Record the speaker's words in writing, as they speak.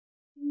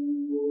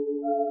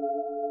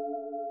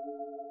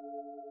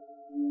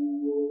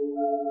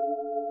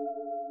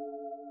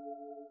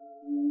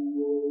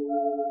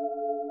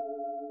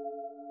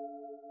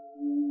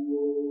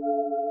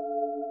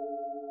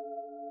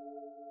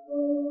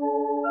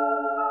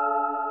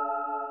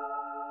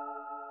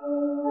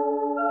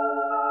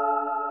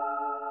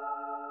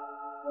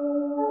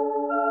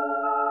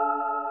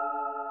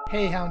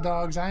Hey, Hound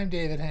Dogs, I'm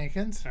David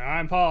Hankins. And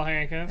I'm Paul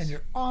Hankins. And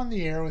you're on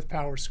the air with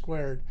Power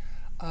Squared.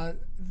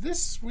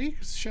 This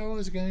week's show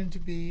is going to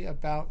be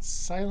about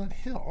Silent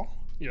Hill.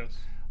 Yes.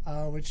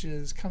 Which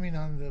is coming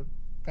on the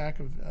back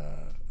of,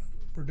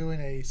 we're doing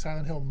a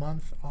Silent Hill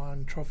month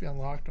on Trophy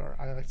Unlocked, or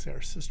I like to say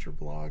our sister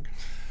blog,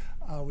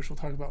 which we'll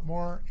talk about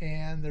more.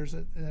 And there's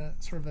a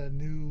sort of a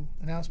new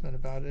announcement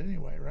about it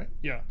anyway, right?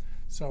 Yeah.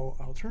 So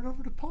I'll turn it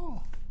over to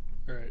Paul.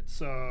 All right.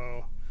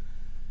 So,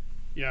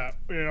 yeah,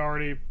 we had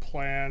already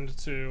planned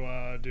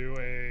to do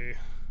a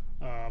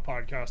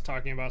podcast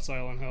talking about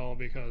Silent Hill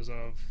because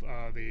of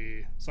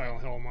the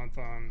Silent Hill month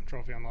on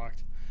Trophy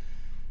Unlocked.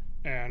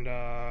 And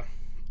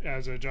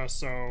as it just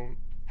so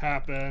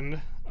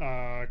happened,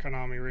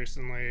 Konami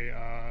recently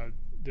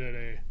did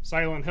a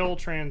Silent Hill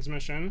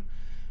transmission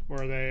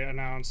where they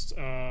announced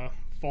a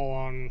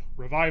full-on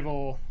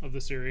revival of the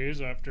series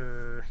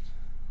after,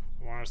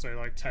 I want to say,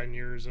 like 10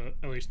 years, at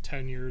least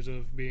 10 years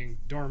of being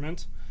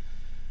dormant.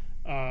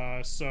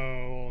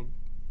 So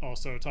we'll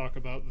also talk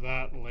about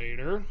that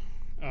later.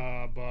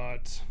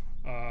 But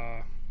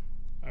I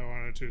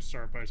wanted to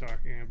start by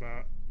talking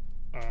about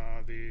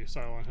the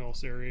Silent Hill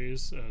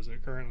series as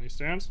it currently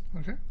stands.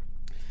 Okay.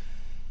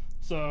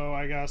 So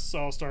I guess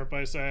I'll start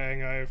by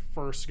saying I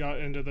first got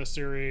into the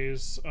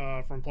series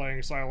from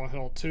playing Silent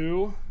Hill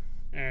 2,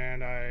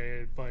 and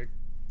I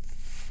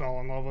fell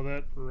in love with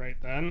it right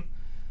then.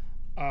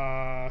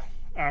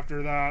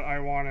 After that, I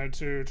wanted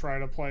to try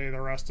to play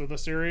the rest of the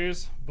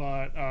series,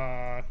 but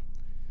I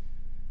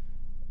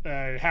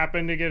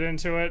happened to get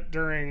into it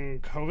during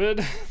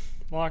COVID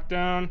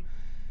lockdown,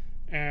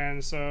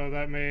 and so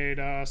that made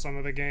some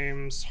of the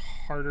games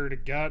harder to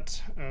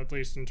get, at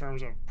least in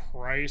terms of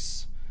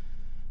price.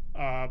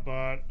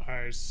 But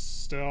I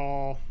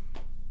still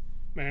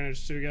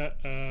managed to get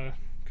a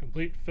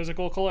complete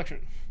physical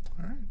collection.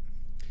 All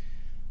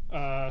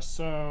right.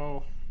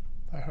 So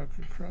By hook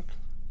or crook.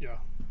 Yeah,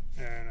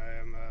 and I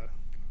am,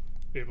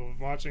 people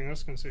watching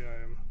this can see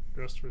I am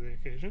dressed for the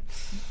occasion.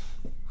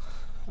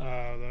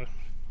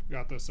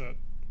 Got this at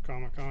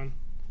Comic-Con.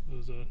 It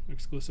was an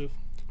exclusive.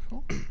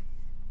 Cool.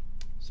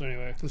 So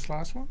anyway. This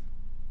last one?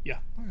 Yeah.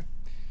 Okay.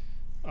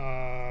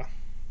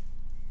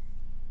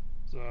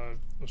 So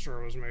the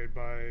shirt was made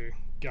by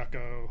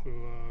Gecko,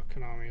 who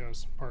Konami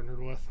has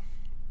partnered with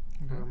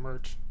for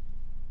merch.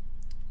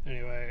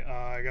 Anyway,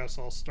 I guess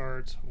I'll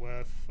start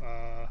with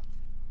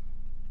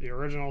the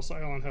original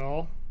Silent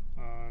Hill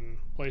on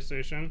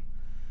PlayStation.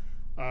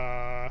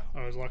 I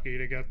was lucky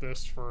to get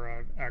this for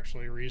an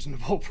actually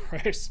reasonable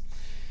price.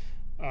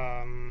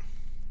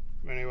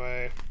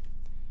 Anyway,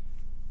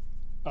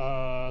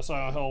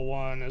 Silent Hill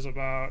 1 is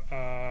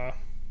about,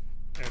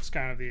 it's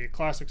kind of the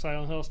classic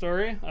Silent Hill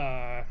story.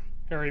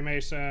 Harry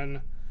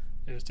Mason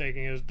is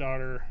taking his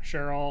daughter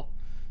Cheryl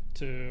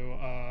to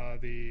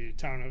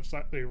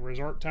the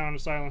resort town of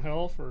Silent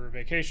Hill for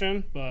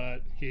vacation, but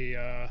he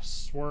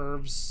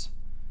swerves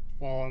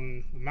while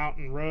on the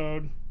mountain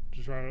road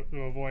to try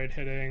to avoid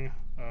hitting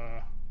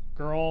a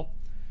girl.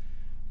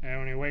 And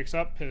when he wakes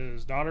up,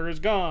 his daughter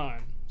is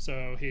gone.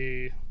 So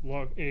he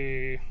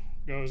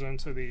goes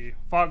into the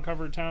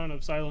fog-covered town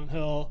of Silent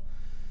Hill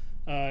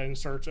in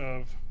search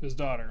of his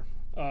daughter.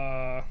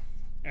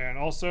 And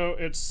also,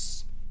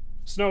 it's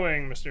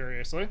snowing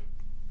mysteriously.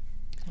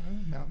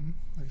 Mountain.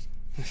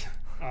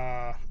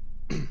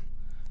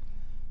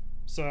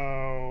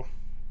 So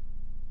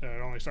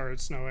it only started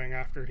snowing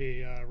after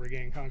he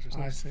regained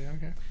consciousness. I see,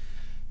 okay.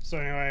 So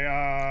anyway,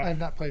 I have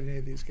not played any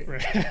of these games.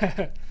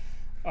 Right.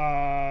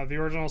 The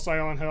original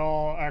Silent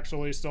Hill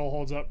actually still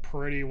holds up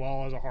pretty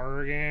well as a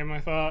horror game,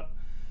 I thought.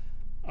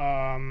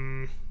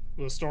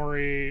 The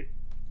story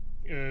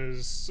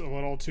is a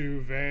little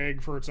too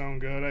vague for its own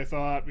good, I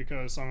thought,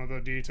 because some of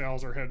the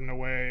details are hidden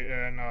away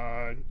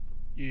in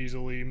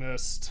easily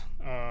missed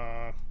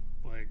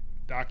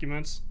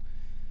documents.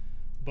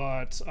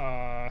 But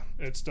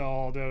it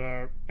still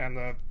did and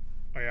the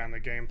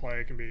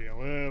gameplay can be a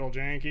little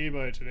janky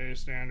by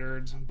today's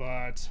standards,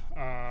 but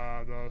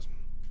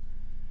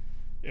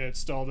it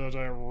still does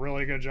a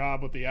really good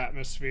job with the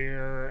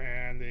atmosphere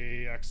and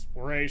the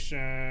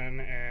exploration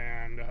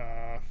and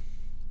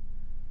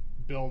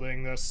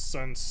building this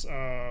sense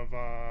of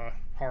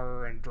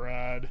horror and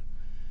dread.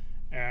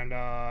 And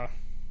I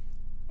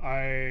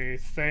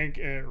think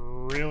it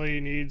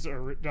really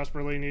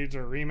desperately needs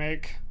a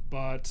remake,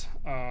 but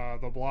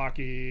the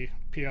blocky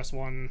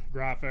PS1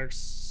 graphics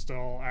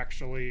still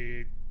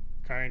actually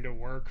kind of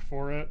work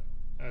for it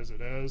as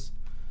it is.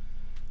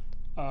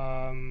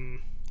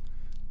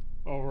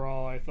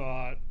 Overall, I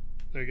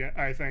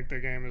think the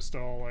game is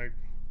still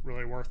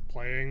really worth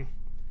playing,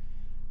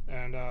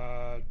 and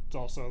it's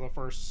also the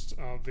first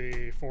of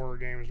the 4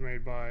 games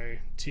made by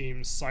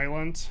Team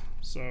Silent.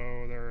 So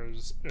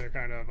there's a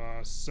kind of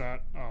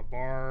set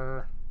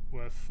bar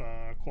with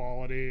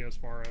quality as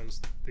far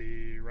as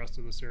the rest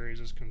of the series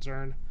is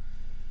concerned.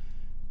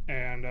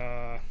 And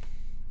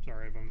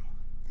sorry if I'm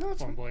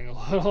fumbling a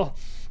little.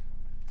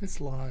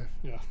 It's live.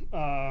 Yeah.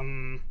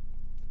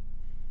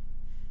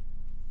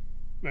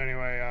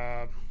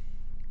 Anyway,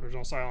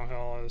 original Silent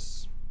Hill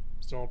is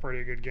still a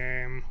pretty good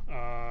game.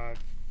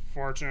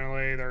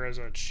 Fortunately, there is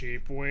a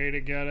cheap way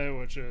to get it,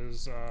 which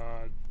is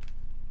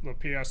the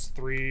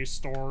PS3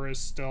 store is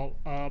still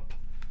up.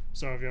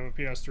 So if you have a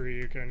PS3,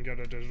 you can get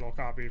a digital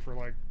copy for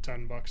like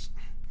 $10.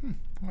 All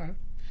right.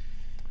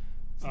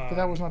 But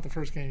that was not the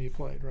first game you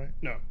played, right?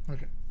 No.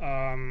 Okay.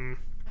 You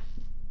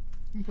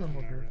can put them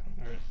over here.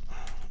 All right.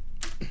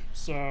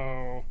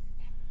 So,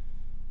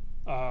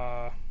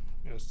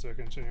 just to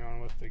continue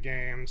on with the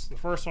games, the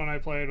first one I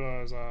played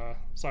was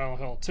Silent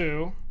Hill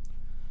 2.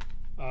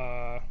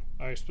 I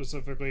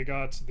specifically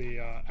got the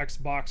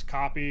Xbox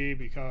copy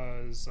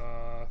because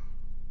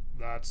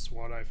that's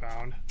what I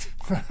found.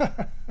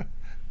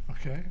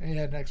 Okay, and you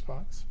had an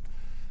Xbox.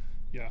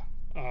 Yeah.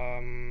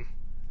 And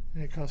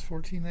it cost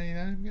 $14.99,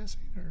 I'm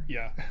guessing, or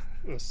Yeah.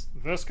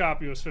 This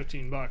copy was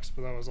 $15,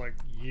 but that was like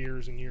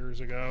years and years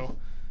ago,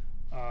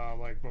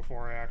 like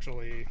before I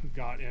actually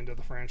got into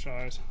the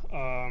franchise.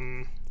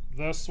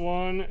 This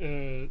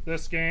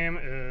game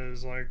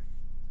is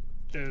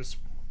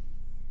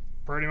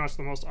pretty much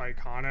the most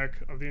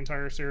iconic of the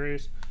entire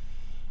series.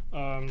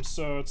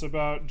 So it's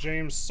about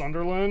James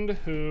Sunderland,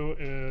 who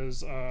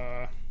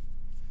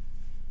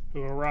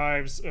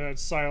arrives at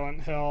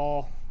Silent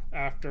Hill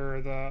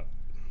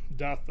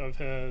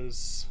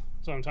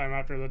sometime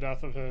after the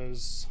death of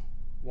his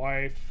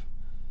wife.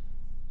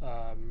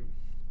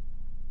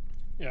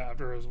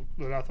 After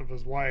the death of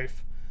his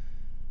wife,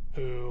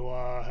 who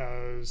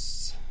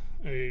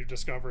he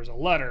discovers a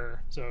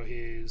letter, so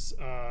he's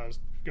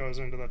goes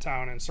into the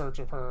town in search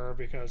of her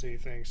because he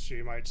thinks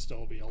she might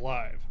still be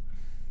alive.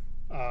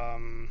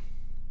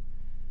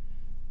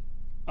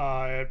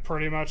 It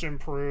pretty much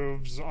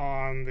improves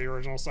on the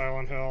original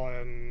Silent Hill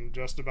in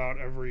just about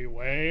every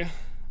way.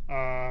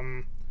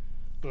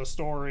 The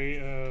story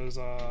is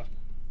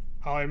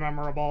highly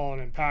memorable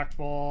and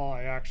impactful.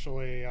 I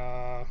actually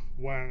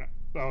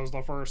that was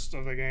the first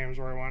of the games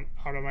where I went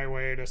out of my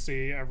way to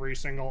see every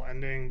single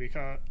ending,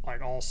 because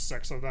like all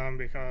 6 of them,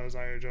 because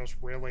I just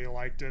really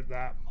liked it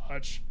that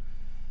much.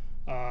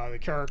 The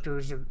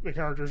characters are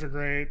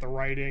great. The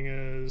writing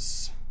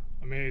is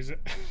amazing,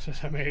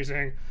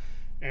 amazing,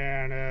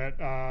 and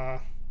it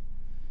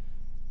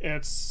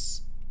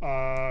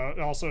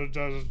also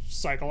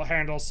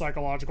handles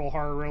psychological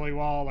horror really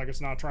well. Like,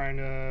 it's not trying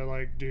to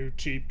like do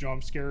cheap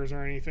jump scares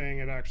or anything.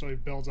 It actually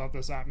builds up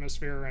this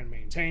atmosphere and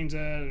maintains it,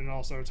 and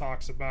also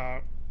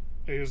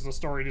uses the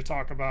story to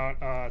talk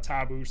about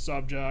taboo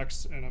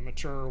subjects in a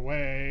mature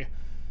way.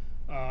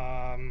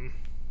 I'm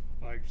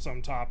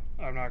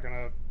not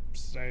gonna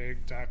say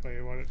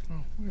exactly what it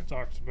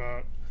talks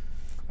about.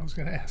 I was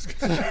gonna ask.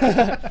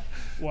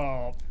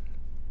 Well,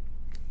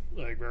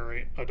 like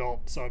very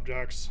adult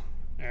subjects,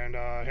 and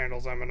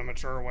handles them in a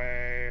mature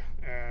way,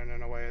 and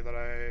in a way that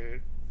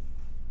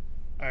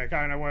I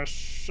kind of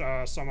wish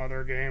some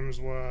other games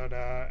would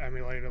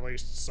emulate at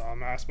least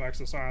some aspects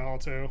of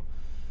Silent Hill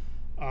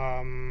 2.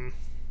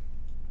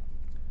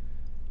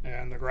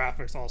 And the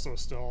graphics also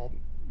still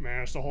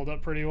managed to hold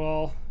up pretty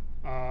well,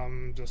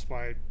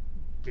 despite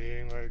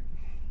being like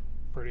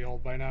pretty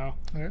old by now.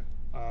 Okay.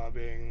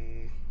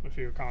 Being a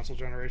few console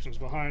generations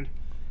behind.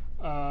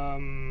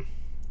 And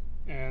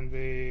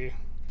the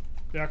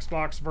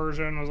Xbox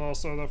version was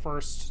also the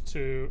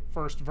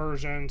first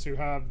version to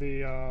have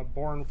the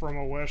Born from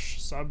a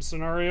Wish sub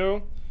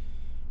scenario,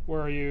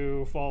 where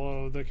you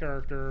follow the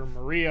character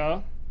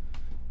Maria,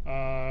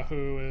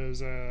 who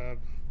is a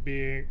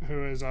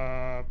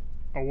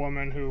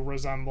woman who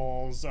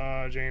resembles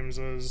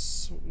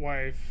James's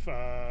wife,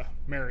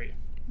 Mary.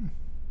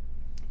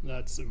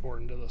 That's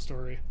important to the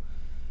story.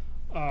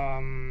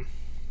 And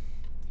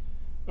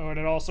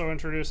it also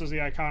introduces the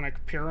iconic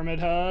Pyramid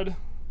Head,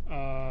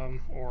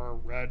 or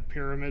red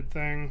pyramid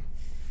thing,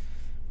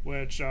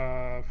 which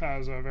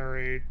has a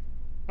very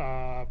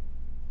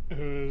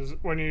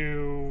when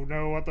you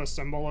know what the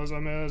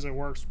symbolism is, it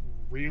works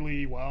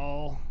really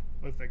well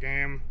with the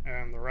game,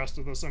 and the rest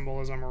of the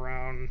symbolism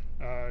around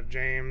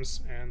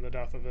James and the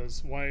death of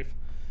his wife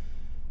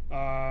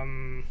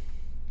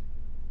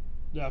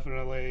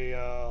definitely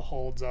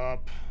holds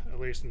up, at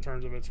least in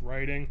terms of its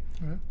writing.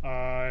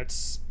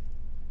 It's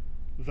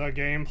the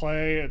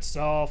gameplay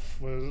itself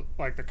was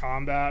like, the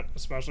combat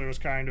especially was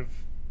kind of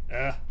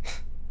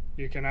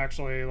you can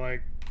actually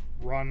like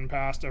run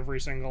past every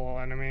single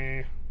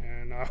enemy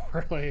and not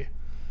really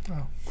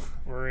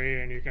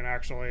worry, and you can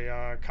actually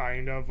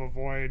kind of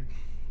avoid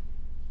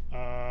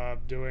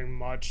doing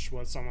much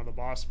with some of the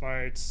boss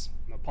fights.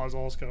 The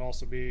puzzles could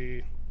also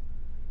be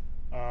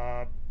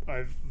the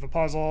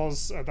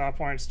puzzles at that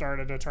point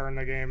started to turn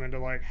the game into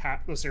like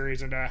the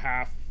series into a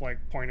half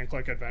like point and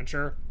click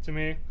adventure to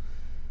me.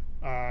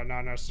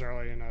 Not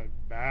necessarily in a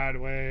bad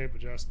way, but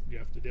just you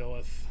have to deal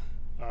with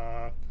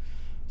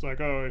it's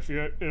like,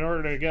 in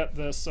order to get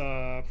this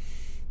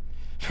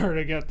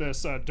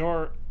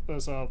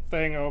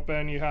thing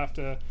open, you have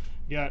to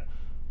get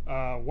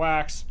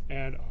wax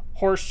and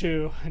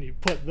horseshoe, and you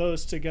put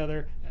those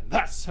together, and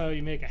that's how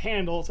you make a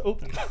handle to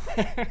open.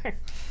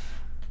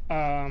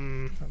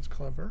 Sounds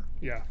clever.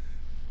 Yeah.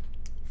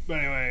 But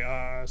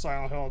anyway,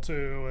 Silent Hill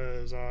 2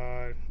 is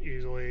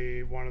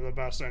easily one of the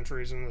best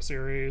entries in the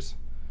series.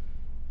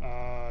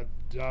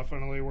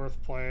 Definitely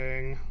worth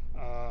playing,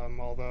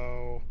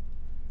 although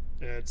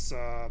it's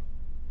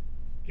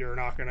you're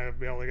not going to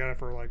be able to get it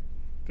for like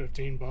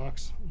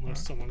 $15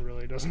 unless someone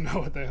really doesn't know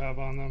what they have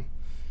on them.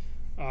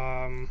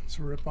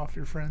 So rip off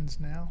your friends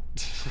now.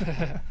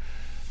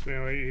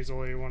 Anyway,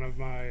 easily one of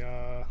my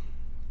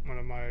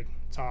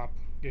top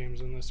games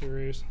in the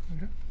series.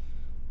 Okay.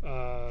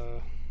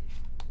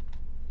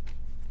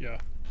 Yeah.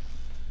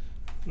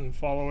 And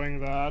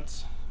following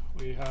that,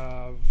 we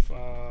have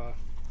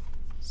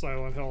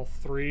Silent Hill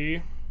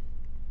 3,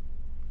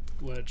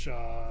 which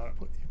For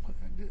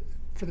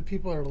the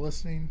people that are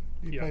listening,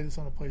 you Yeah. play this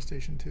on a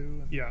PlayStation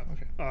 2? And, yeah.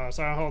 Okay.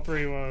 Silent Hill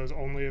 3 was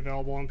only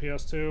available on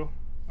PS2.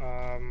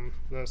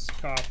 This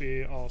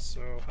copy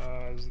also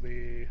has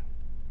the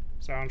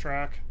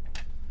soundtrack.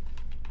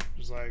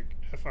 Just like,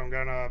 if I'm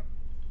gonna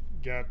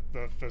get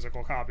the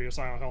physical copy of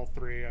Silent Hill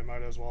 3, I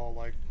might as well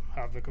like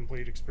have the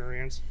complete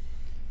experience.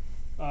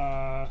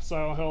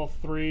 Silent Hill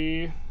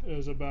 3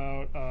 is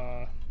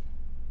about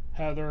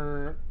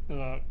Heather,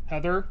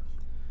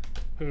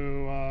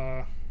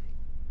 who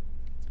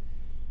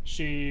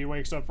she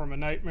wakes up from a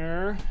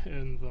nightmare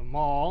in the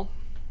mall,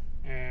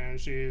 and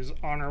she's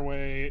on her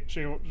way.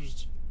 She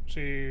wants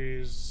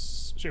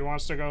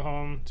to go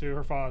home to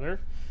her father,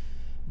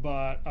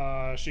 but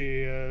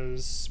she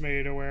is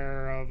made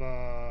aware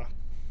of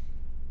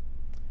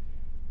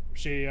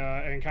she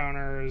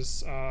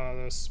encounters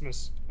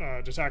this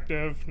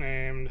detective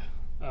named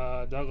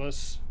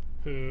Douglas,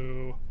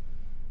 who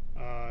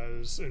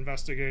is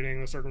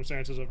investigating the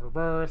circumstances of her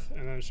birth,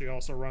 and then she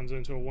also runs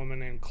into a woman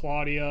named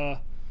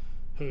Claudia,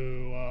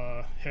 who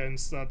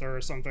hints that there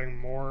is something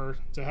more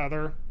to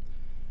Heather,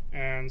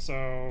 and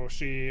so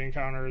she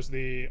encounters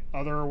the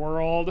other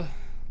world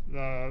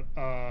that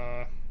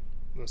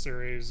the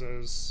series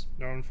is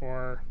known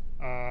for.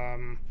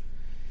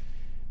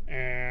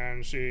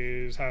 And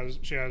she's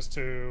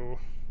still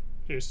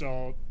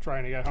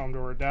trying to get home to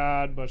her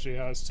dad, but she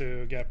has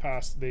to get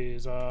past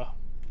these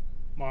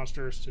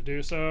monsters to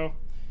do so.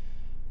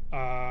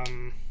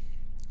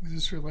 Is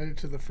this related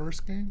to the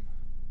first game?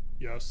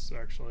 Yes,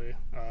 actually.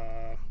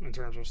 In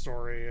terms of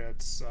story,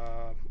 it's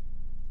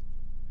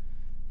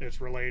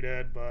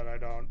related, but I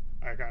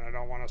kind of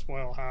don't want to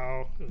spoil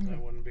how, because that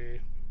wouldn't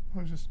be.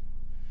 Well, just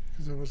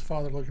because it was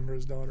father looking for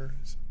his daughter.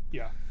 So.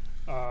 Yeah.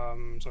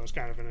 So it's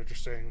kind of an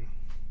interesting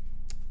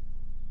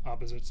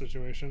opposite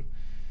situation.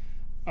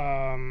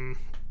 Silent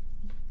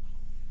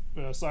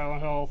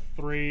Hill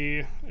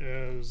 3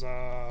 is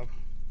kind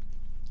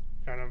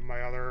of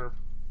my other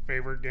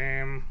favorite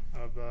game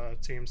of the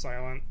Team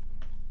Silent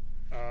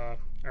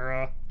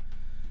era.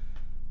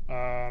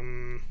 I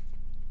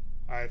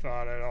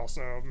thought it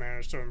also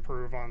managed to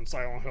improve on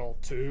Silent Hill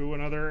 2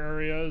 in other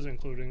areas,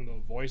 including the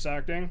voice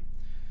acting.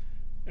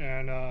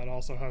 And it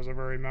also has a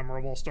very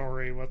memorable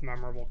story with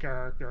memorable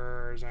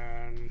characters,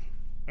 and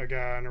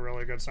again, a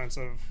really good sense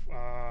of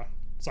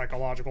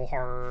psychological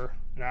horror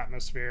and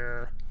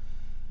atmosphere.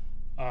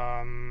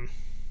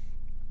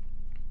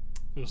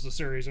 Just the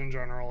series in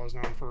general is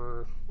known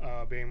for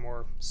being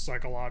more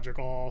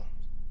psychological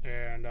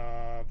and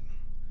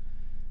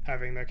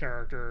having the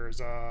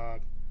characters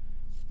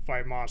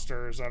fight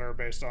monsters that are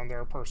based on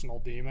their personal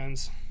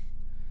demons,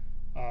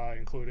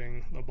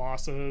 including the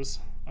bosses.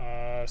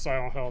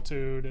 Silent Hill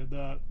 2 did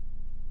that.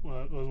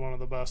 Well, it was one of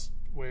the best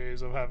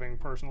ways of having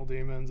personal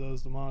demons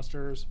as the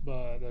monsters,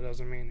 but that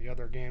doesn't mean the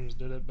other games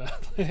did it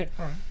badly.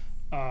 Right.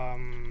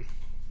 And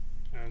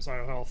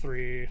Silent Hill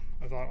 3,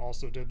 I thought,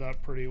 also did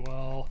that pretty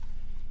well.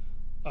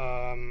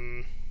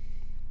 I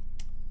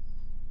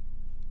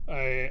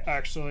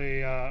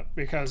actually,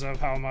 because of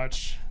how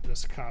much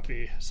this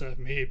copy set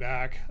me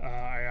back,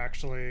 I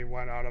actually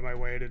went out of my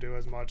way to do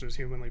as much as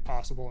humanly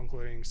possible,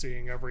 including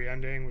seeing every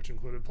ending, which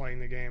included playing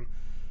the game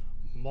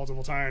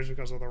multiple times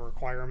because of the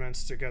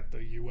requirements to get the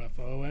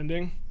UFO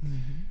ending,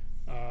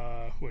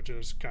 which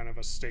is kind of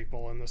a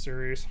staple in the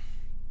series.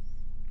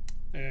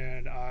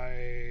 And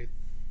I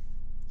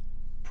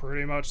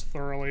pretty much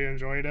thoroughly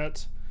enjoyed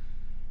it.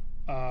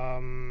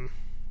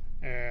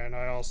 And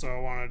I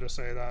also wanted to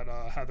say that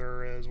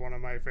Heather is one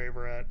of my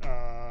favorite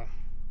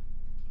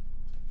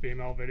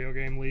female video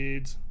game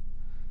leads,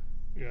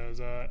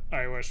 because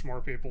I wish more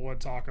people would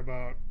talk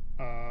about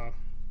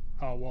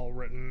how well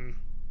written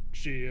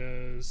she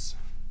is,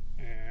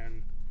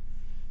 and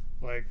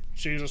like,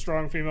 she's a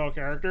strong female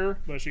character,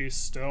 but she's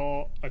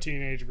still a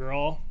teenage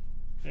girl,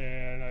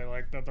 and I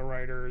like that the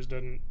writers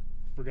didn't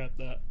forget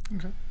that.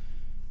 Okay.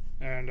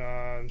 And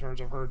in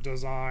terms of her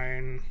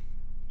design,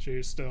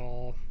 she's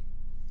still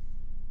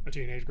a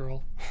teenage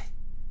girl,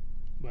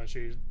 but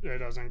it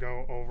doesn't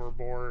go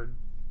overboard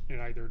in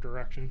either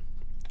direction.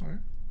 All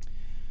right.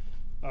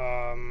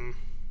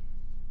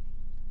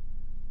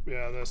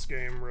 Yeah, this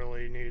game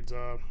really needs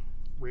a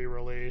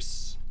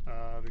re-release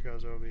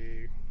because it'll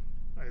be,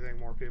 I think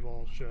more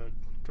people should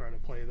try to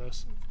play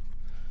this.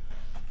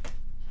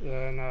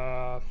 Then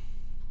the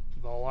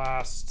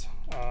last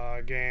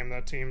game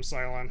that Team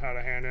Silent had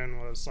a hand in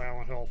was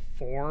Silent Hill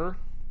 4.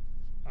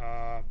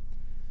 The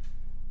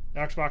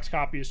Xbox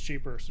copy is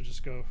cheaper, so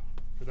just go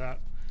for that.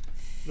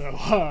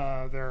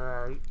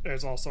 Though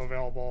it's also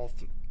available.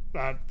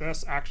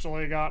 This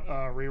actually got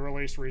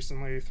re-released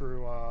recently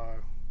through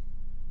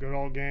Good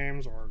Old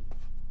Games, or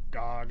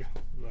GOG,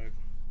 like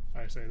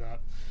I say that,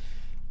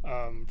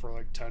 for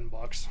like $10.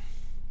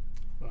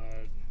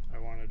 But I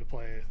wanted to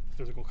play a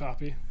physical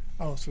copy.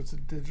 Oh, so it's a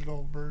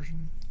digital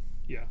version?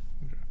 Yeah.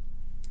 Okay.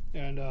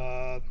 And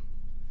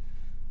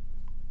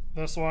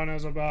this one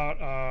is about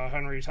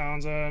Henry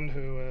Townsend,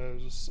 who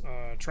is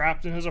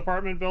trapped in his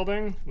apartment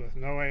building with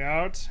no way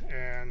out,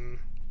 and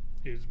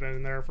he's been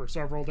in there for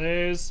several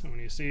days. And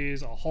when he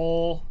sees a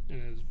hole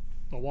in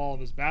the wall of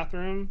his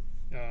bathroom,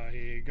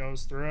 he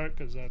goes through it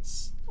because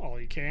that's all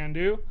he can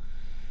do.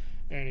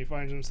 And he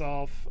finds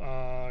himself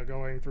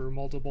going through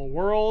multiple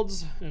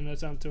worlds in an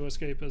attempt to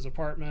escape his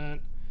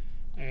apartment.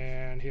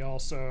 And he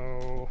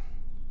also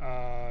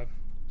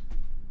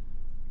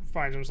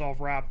finds himself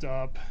wrapped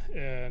up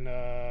in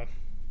a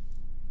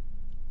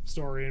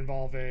story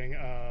involving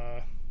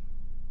a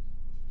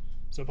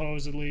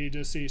supposedly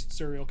deceased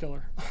serial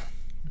killer.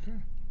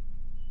 Okay.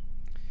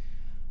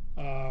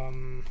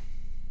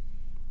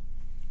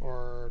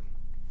 Or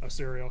a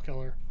serial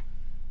killer.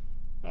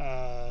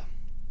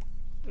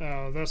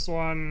 This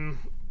one,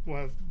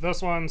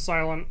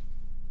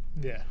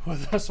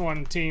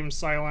 Team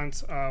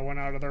Silent went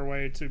out of their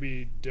way to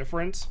be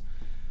different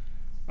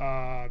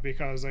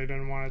because they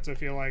didn't want it to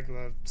feel like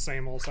the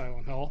same old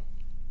Silent Hill.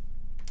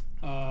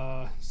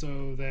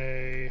 So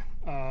the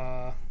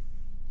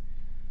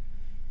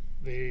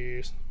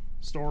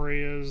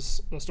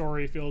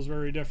story feels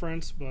very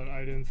different, but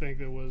I didn't think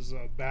it was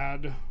a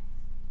bad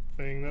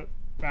thing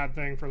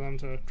for them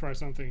to try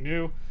something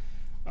new.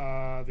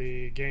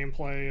 The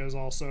gameplay is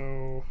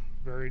also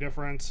very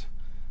different.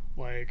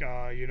 Like,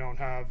 you don't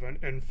have an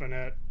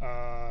infinite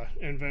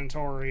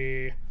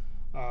inventory.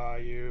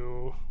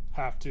 You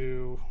have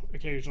to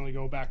occasionally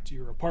go back to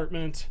your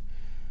apartment.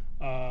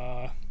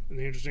 And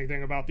the interesting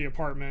thing about the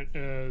apartment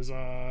is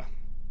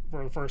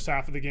for the first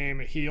half of the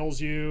game it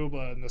heals you,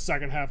 but in the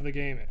second half of the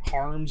game it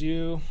harms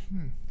you.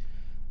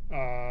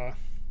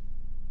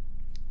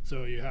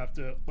 So you have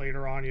to,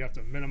 later on, you have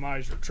to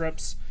minimize your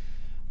trips.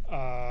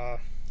 And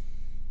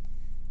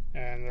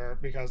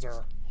because there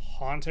are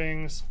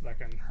hauntings that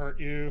can hurt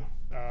you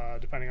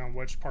depending on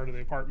which part of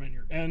the apartment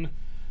you're in.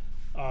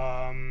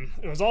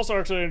 It was also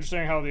actually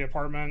interesting how the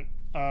apartment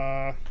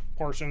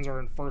portions are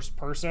in first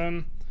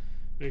person,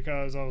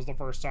 because that was the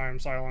first time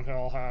Silent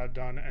Hill had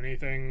done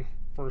anything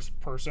first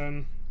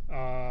person,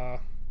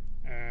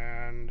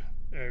 and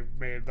it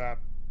made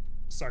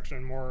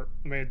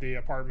the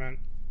apartment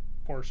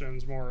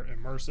portions more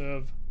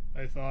immersive,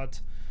 I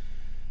thought.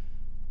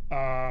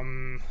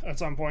 At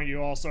some point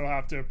you also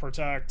have to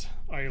protect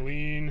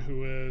Eileen,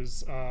 who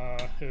is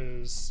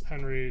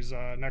Henry's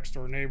next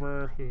door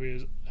neighbor,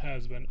 who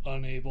has been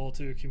unable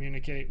to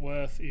communicate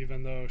with,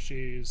 even though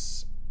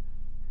she's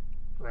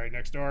right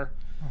next door.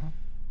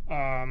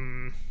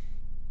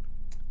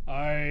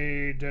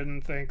 I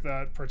didn't think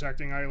that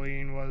protecting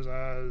Eileen was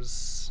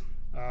as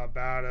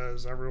bad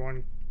as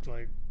everyone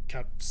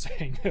kept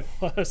saying it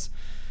was,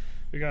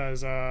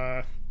 because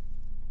I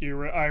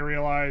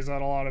realize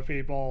that a lot of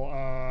people,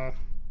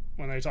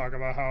 when they talk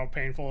about how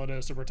painful it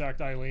is to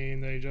protect Eileen,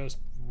 they just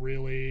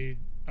really,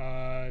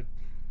 I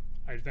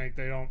think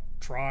they don't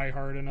try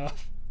hard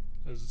enough,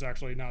 because it's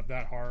actually not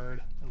that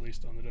hard, at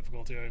least on the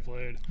difficulty I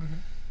played.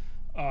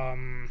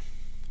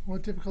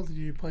 What difficulty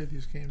do you play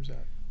these games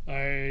at?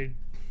 I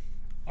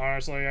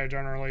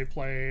generally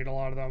played a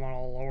lot of them on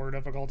a lower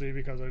difficulty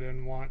because I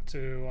didn't want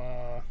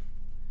to,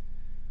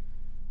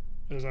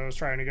 as I was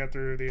trying to get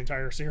through the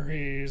entire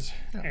series,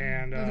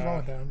 and nothing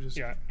wrong with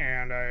that.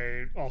 And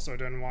I also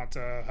didn't want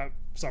to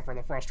suffer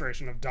the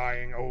frustration of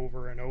dying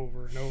over and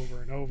over and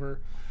over and over.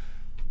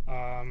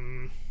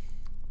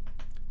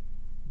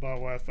 But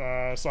with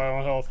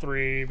Silent Hill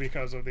 3,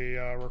 because of the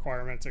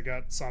requirement to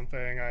get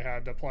something, I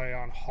had to play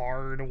on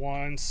hard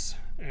once,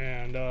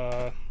 and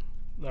that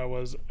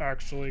was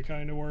actually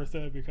kind of worth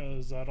it,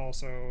 because that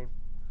also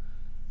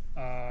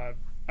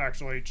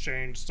actually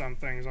changed some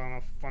things on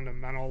a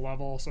fundamental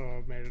level, so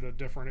it made it a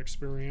different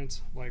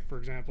experience. Like, for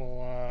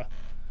example,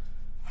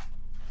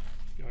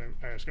 going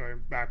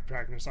back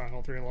to Silent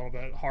Hill 3 a little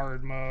bit,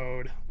 hard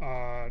mode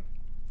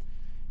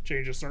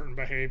changes certain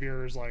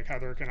behaviors, like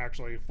Heather can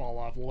actually fall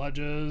off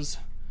ledges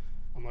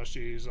unless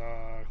she's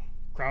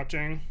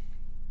crouching,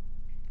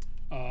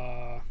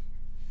 and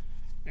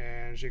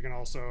she's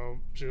also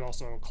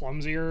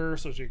clumsier,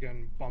 so she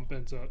can bump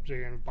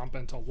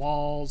into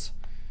walls.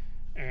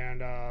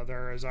 And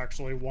there is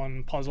actually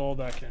one puzzle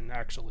that can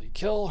actually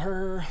kill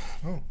her.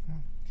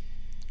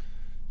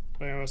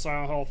 But anyway,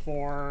 Silent Hill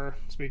 4,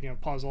 speaking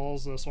of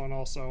puzzles, this one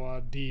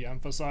also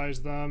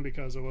de-emphasized them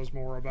because it was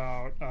more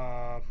about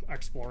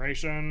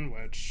exploration,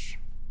 which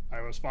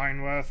I was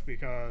fine with,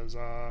 because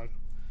the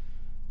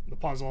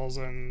puzzles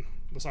in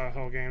the Silent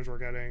Hill games were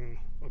getting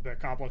a bit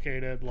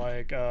complicated.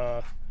 Like,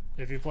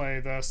 if you play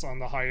this on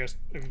the highest,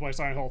 if you play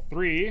Silent Hill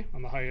 3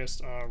 on the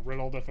highest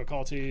riddle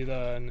difficulty,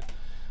 then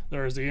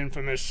there's the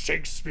infamous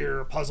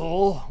Shakespeare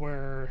puzzle,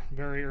 where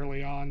very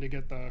early on, to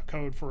get the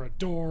code for a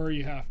door,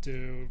 you have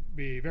to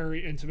be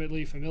very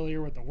intimately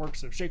familiar with the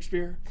works of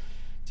Shakespeare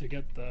to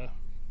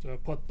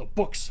put the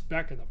books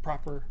back in the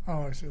proper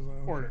I see.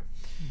 Okay. order.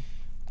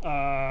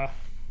 Yeah,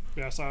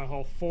 Silent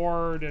Hill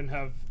 4 didn't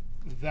have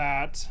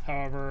that.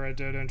 However, it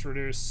did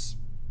introduce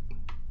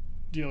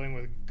dealing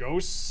with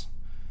ghosts.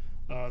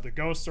 The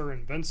ghosts are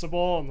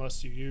invincible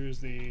unless you use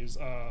these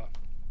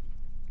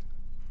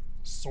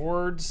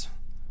swords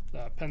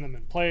that pin them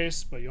in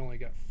place, but you only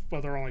get,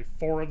 well, there are only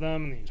 4 of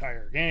them in the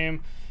entire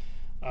game.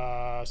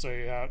 So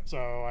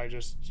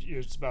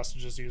it's best to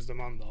just use them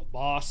on the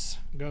boss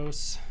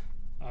ghosts,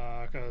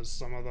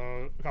 because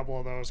a couple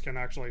of those can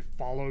actually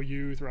follow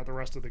you throughout the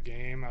rest of the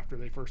game after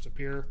they first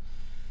appear.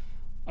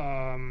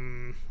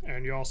 And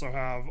you also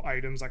have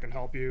items that can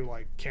help you,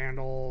 like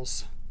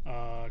candles.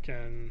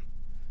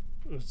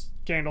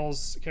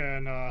 Candles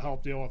can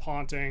help deal with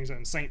hauntings,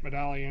 and saint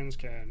medallions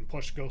can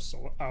push ghosts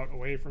out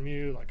away from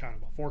you, like kind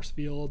of a force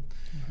field.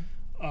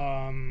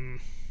 Mm-hmm.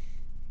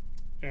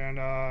 And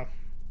I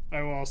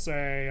will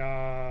say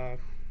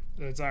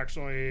it's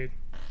actually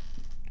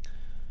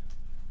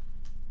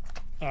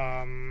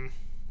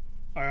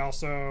I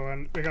also,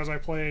 and because I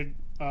played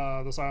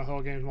the Silent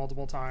Hill games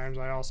multiple times,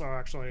 I also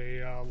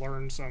actually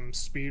learned some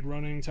speed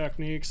running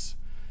techniques,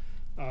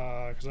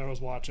 because I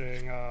was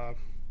watching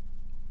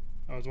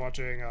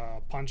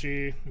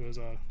Punchy, who is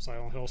a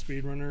Silent Hill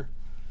speedrunner,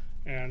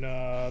 and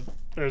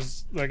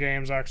the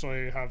games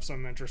actually have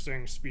some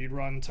interesting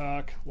speedrun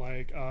tech.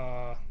 Like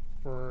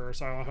for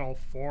Silent Hill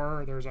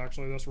 4, there's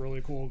actually this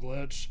really cool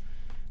glitch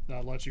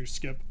that lets you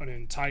skip an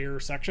entire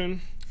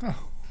section,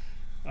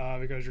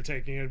 because you're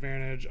taking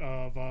advantage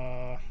of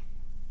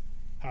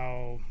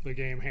how the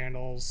game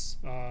handles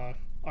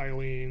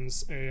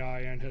Eileen's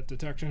AI and hit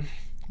detection.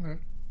 Okay.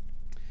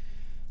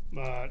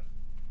 But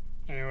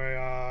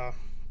anyway,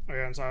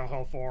 again, Silent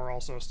Hill 4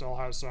 also still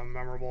has some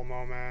memorable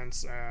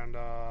moments, and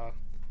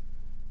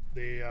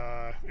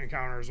the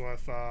encounters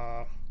with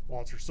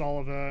Walter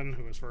Sullivan,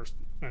 who was first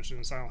mentioned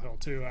in Silent Hill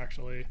 2,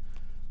 actually,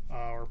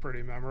 were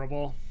pretty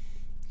memorable.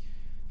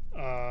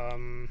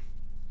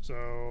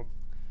 So,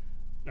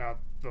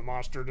 the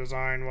monster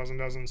design wasn't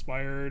as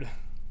inspired,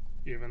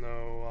 even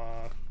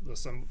though the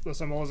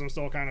symbolism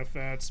still kind of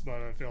fits, but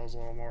it feels a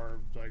little more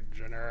like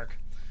generic.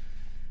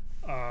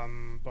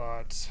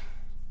 But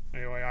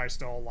anyway, I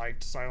still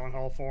liked Silent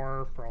Hill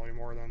 4 probably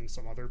more than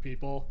some other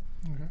people.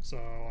 Okay. So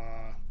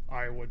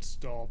I would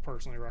still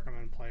personally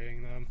recommend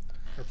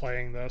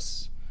playing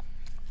this.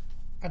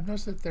 I've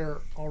noticed that they're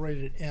all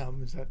rated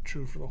M. Is that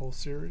true for the whole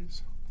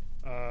series?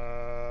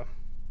 Yeah.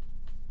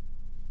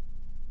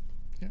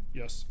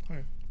 Yes.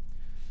 Okay.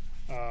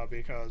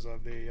 Because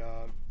of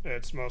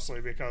it's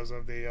mostly because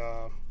of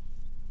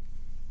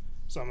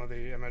some of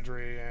the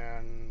imagery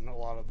and a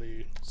lot of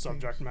the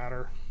subject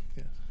matter.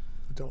 Yes.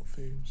 Adult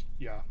themes.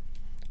 Yeah.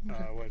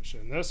 Okay. Which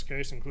in this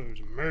case includes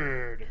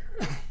murder.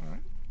 All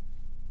right.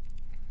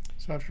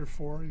 So after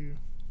 4, you...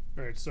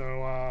 Right,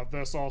 so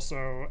this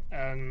also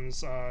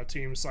ends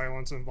Team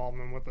Silent's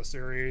involvement with the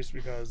series,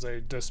 because they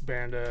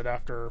disbanded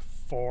after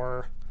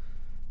 4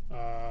 /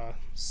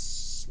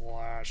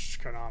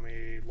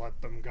 Konami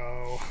let them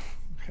go.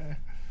 Okay.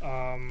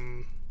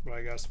 But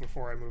I guess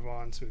before I move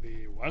on to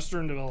the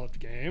Western developed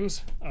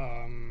games,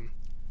 I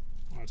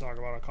want to talk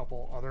about a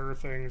couple other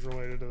things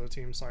related to the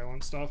Team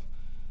Silent stuff.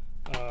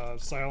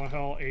 Silent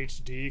Hill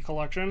HD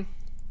Collection.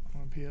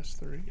 On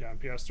PS3. Yeah, on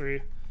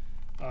PS3.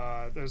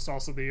 This is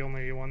also the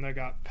only one that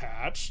got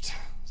patched.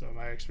 So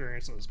my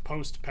experience was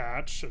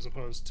post-patch, as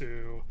opposed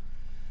to...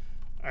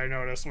 I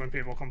noticed when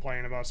people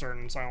complain about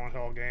certain Silent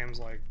Hill games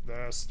like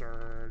this,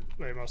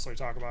 they mostly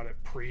talk about it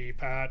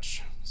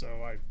pre-patch. So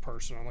I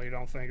personally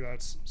don't think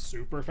that's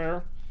super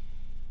fair.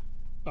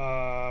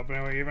 But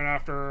anyway, even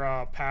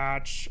after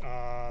patch,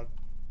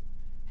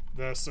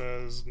 this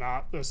is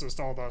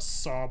still the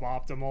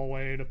suboptimal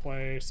way to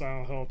play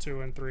Silent Hill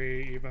 2 and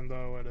 3, even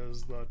though it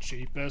is the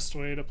cheapest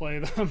way to play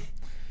them.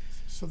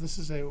 So this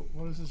is a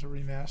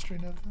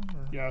remastering of them?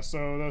 Or? Yeah,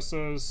 so this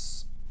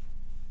is,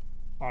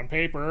 on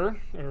paper,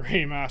 a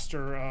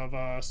remaster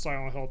of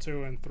Silent Hill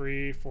 2 and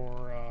 3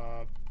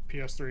 for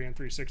PS3 and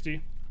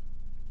 360,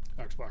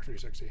 Xbox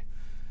 360.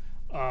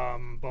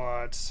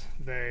 But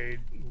they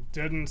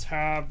didn't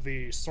have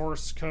the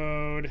source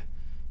code,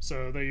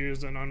 so they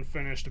used an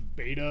unfinished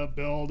beta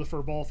build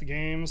for both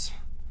games,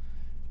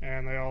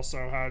 and they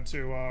also had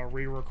to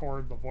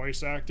re-record the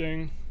voice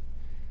acting.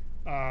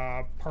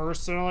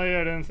 Personally,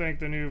 I didn't think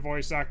the new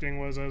voice acting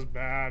was as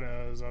bad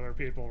as other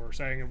people were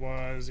saying it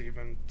was,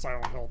 even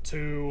Silent Hill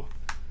 2.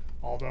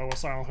 Although with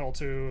Silent Hill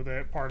 2,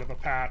 part of the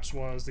patch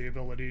was the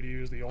ability to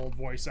use the old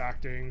voice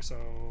acting,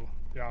 so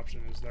the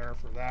option is there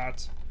for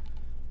that.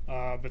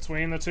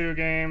 Between the two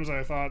games,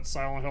 I thought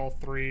Silent Hill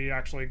 3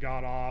 actually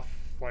got off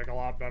like a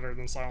lot better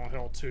than Silent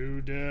Hill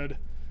 2 did.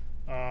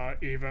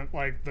 Even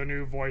like the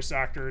new voice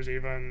actors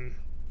even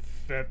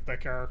fit the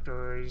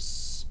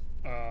characters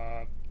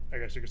I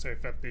guess you could say,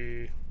 fit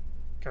the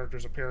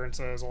characters'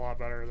 appearances a lot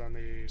better than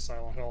the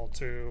Silent Hill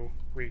 2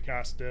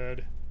 recast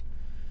did.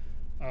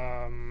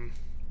 And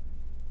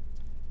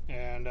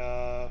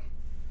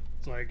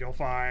it's like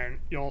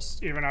you'll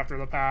even after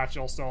the patch,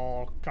 you'll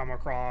still come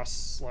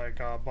across like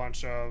a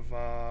bunch of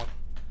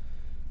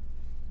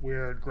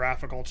weird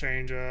graphical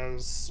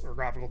changes or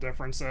graphical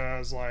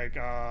differences. Like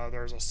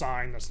there's a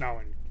sign that's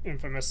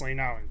infamously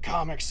now in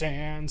Comic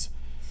Sans,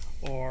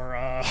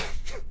 or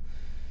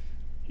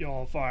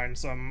you'll find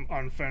some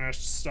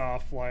unfinished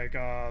stuff like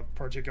a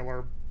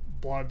particular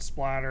blood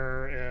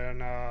splatter in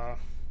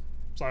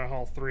Silent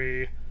Hill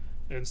 3.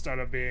 Instead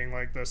of being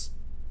like this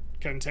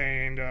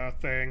contained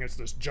thing, it's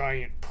this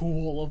giant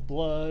pool of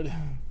blood.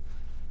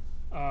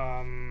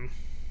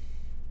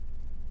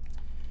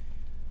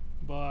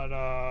 But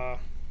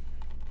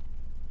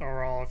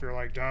overall, if you're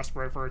like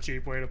desperate for a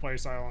cheap way to play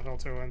Silent Hill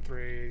 2 and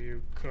 3,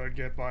 you could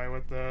get by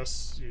with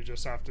this. You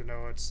just have to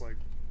know it's like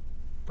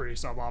pretty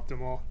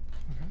suboptimal.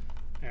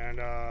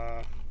 And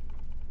I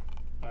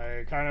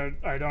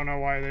don't know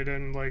why they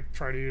didn't like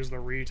try to use the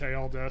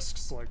retail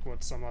discs like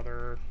what some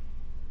other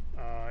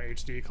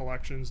HD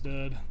collections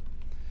did.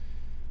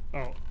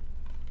 Oh,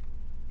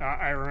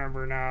 I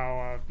remember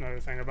now. Another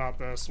thing about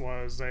this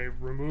was they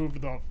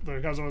removed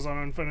because it was an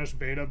unfinished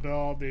beta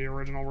build, the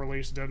original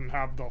release didn't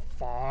have the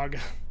fog,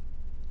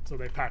 so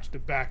they patched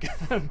it back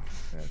in.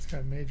 Yeah, it's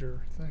kind of a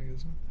major thing,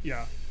 isn't it?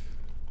 Yeah,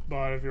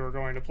 but if you were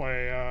going to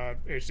play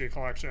HD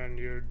collection,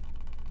 you'd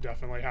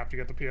definitely have to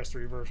get the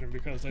PS3 version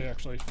because they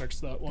actually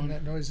fixed that one. And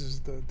that noise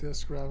is the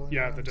disc rattling?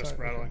 Yeah, the disc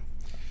rattling.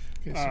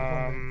 Okay,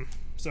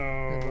 so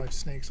we have like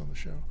snakes on the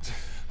show.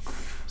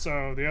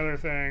 So the other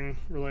thing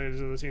related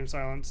to the Team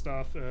Silent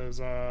stuff is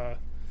the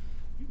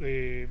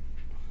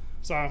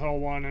Silent Hill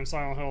 1 and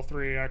Silent Hill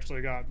 3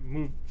 actually got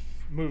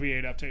movie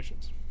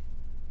adaptations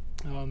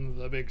on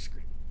the big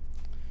screen.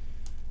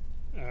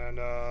 And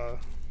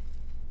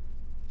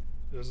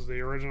this is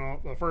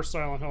the first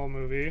Silent Hill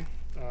movie,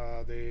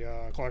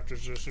 the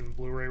collector's edition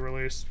Blu-ray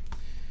release.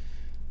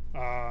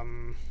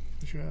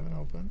 Which you haven't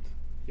opened?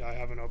 Yeah, I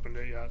haven't opened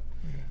it yet.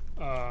 Okay.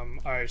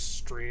 I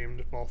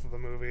streamed both of the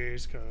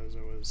movies because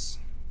it was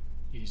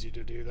easy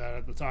to do that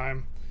at the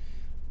time.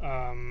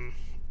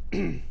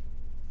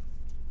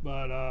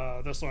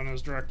 But this one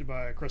is directed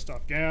by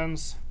Christoph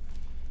Gans.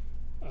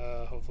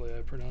 Hopefully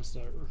I pronounced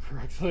that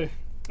correctly.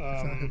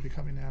 I thought he'd be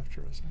coming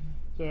after us.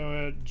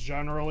 So it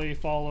generally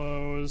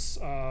follows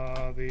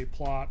the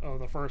plot of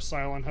the first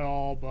Silent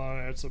Hill,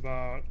 but it's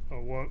about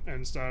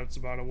it's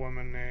about a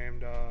woman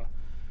named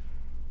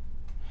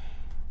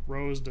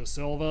Rose da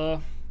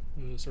Silva,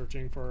 who is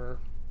searching for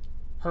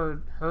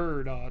her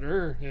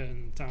daughter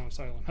in the town of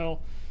Silent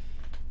Hill.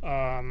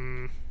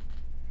 And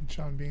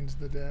Sean Bean's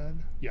the dad?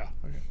 Yeah.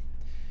 Okay.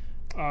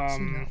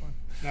 Seen that one.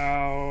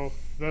 Now,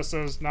 this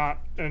is not,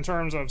 in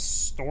terms of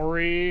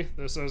story,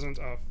 this isn't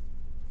a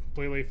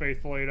completely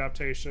faithful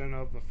adaptation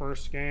of the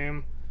first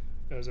game,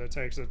 as it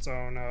takes its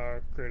own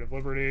creative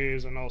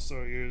liberties and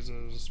also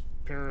uses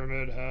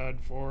Pyramid Head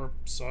for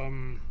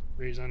some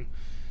reason.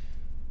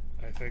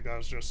 I think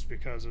that's just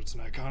because it's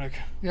an iconic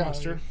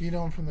monster. You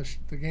know him from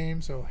the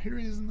game, so here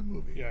he is in the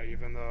movie. Yeah,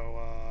 even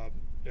though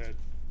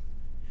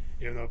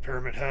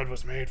Pyramid Head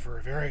was made for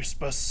a very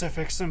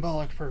specific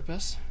symbolic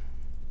purpose.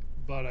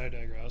 But I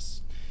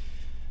digress.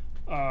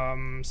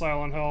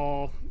 Silent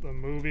Hill, the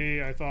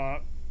movie, I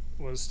thought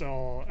was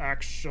still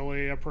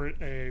actually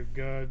a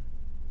good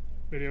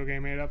video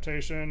game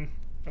adaptation,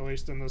 at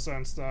least in the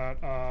sense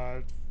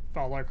that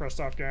felt like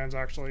Christoph Gans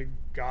actually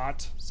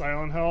got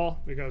Silent Hill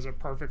because it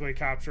perfectly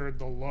captured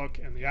the look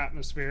and the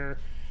atmosphere,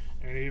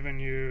 and even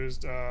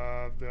used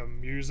the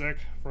music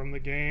from the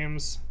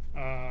games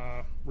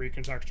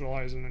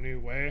recontextualized in a new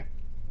way.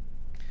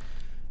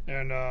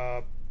 And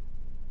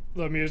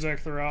the music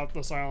throughout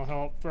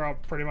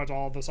pretty much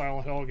all of the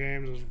Silent Hill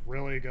games is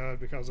really good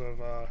because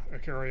of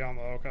Akira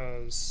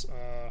Yamaoka's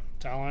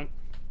talent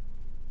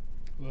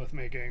with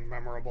making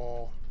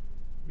memorable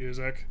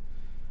music,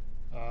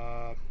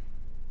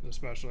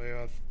 especially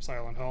with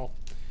Silent Hill.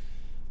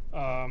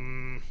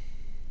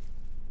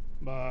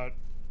 But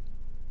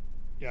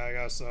yeah, I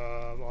guess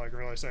all I can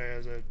really say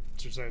is it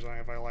should say something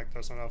if I like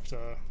this enough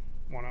to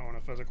want to own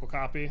a physical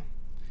copy.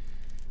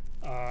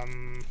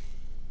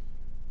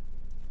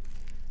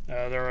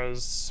 There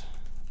was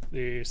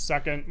the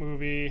second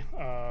movie,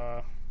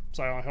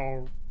 Silent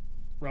Hill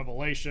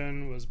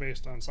Revelation, was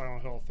based on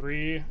Silent Hill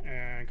 3,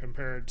 and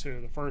compared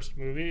to the first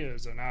movie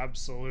is an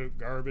absolute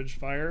garbage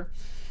fire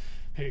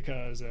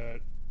because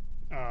it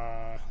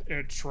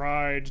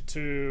tried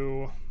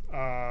to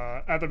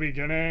at the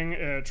beginning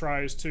it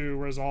tries to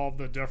resolve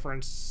the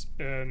difference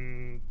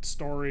in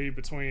story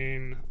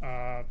between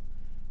the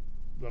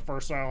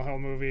first Silent Hill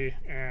movie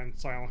and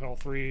Silent Hill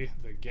 3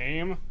 the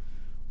game,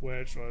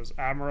 which was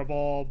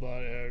admirable,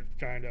 but it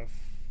kind of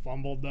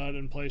fumbled that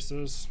in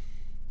places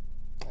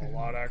a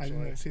lot, actually.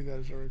 I didn't see that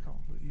as I recall,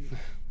 but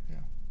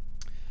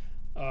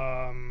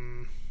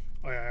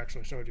oh yeah, I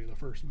actually showed you the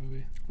first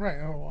movie. Right.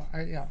 Oh,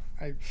 I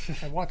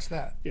watched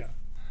that. Yeah.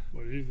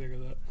 What did you think of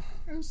that?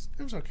 It was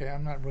okay.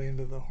 I'm not really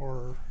into the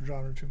horror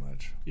genre too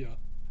much, Yeah.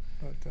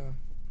 but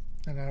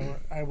and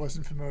I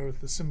wasn't familiar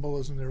with the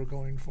symbolism they were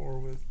going for.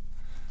 With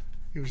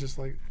he was just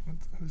like,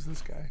 who's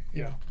this guy?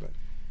 You Yeah. know, but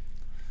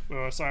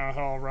With Silent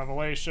Hill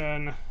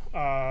Revelation,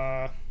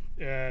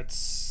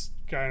 it's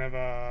kind of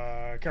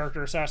a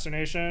character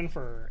assassination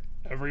for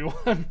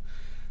everyone.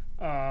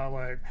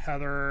 Like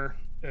Heather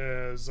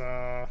is,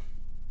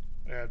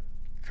 it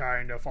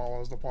kind of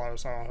follows the plot of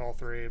Silent Hill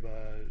 3,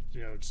 but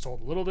it's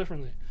told a little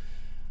differently.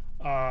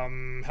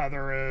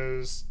 Heather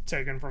is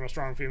taken from a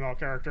strong female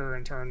character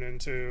and turned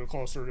into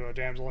closer to a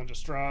damsel in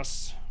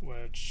distress,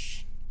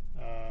 which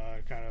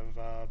kind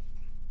of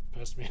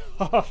pissed me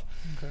off.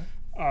 okay.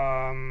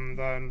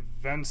 Then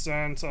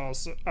Vincent,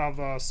 also, of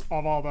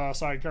all the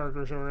side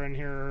characters who are in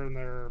here, and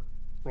their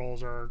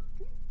roles are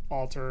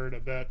altered a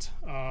bit.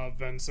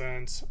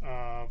 Vincent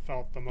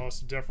felt the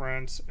most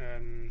different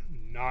and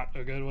not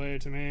a good way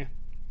to me.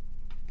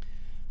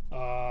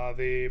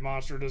 The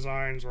monster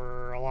designs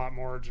were a lot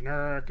more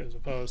generic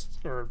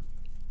or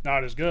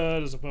not as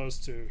good as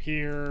opposed to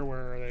here,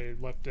 where they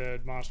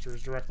lifted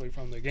monsters directly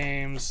from the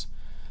games.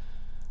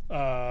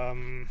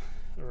 There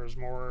was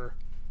more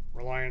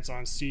reliance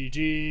on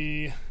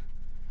CG.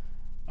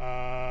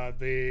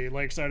 The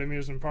Lakeside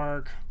Amusement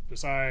Park,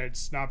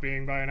 besides not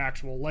being by an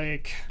actual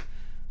lake,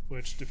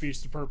 which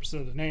defeats the purpose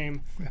of the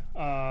name,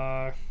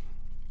 that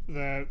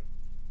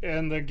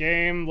in the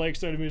game,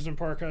 Lakeside Amusement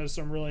Park has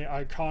some really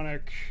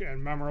iconic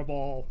and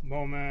memorable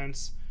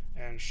moments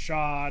and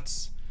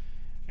shots,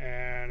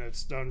 and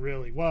it's done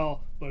really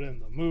well. But in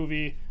the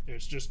movie,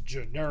 it's just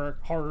generic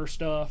horror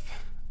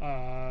stuff.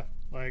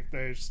 Like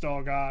they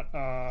still got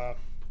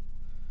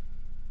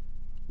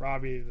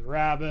Robbie the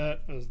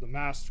Rabbit as the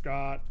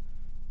mascot,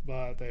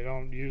 but they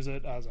don't use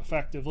it as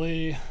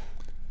effectively.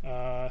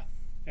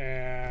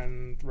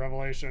 And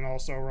Revelation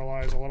also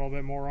relies a little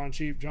bit more on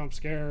cheap jump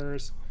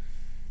scares,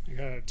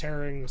 kind of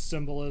tearing the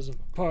symbolism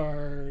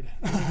apart.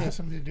 I think it has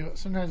something to do.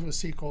 Sometimes with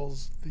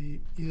sequels,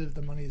 either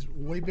the money's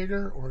way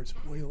bigger or it's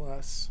way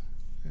less.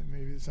 And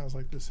maybe it sounds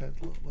like this had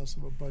less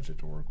of a budget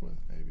to work with.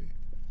 Maybe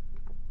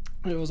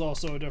it was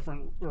also a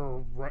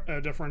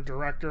different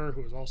director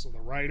who was also the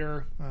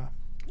writer.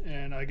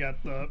 And I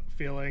get the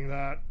feeling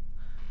that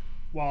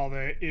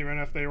even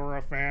if they were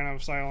a fan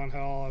of Silent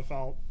Hill, I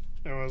felt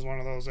it was one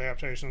of those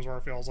adaptations where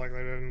it feels like they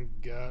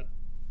didn't get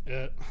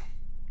it.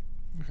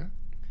 Okay.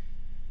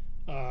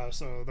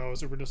 So that was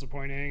super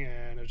disappointing,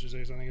 and I should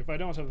say something. If I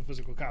don't have a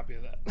physical copy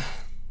of that,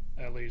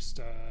 at least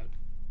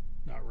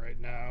not right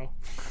now.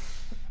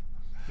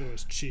 If it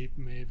was cheap,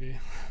 maybe.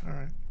 All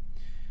right.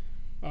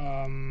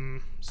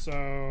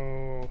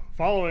 So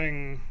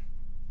following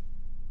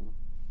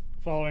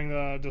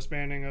the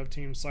disbanding of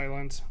Team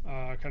Silent,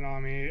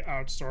 Konami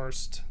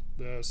outsourced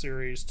the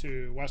series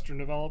to Western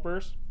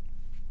developers.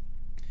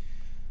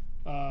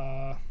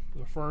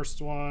 The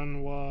first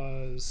one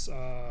was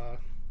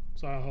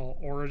Silent Hill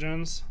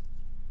Origins.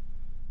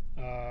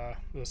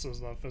 This is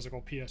the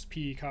physical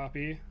PSP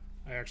copy.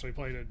 I actually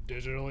played it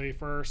digitally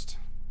first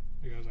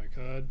because I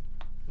could,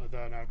 but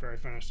then after I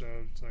finished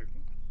it, it's like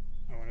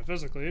I wanted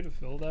physically to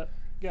fill that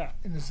gap.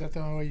 And is that the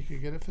only way you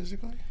could get it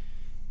physically?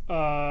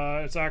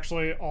 It's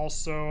actually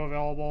also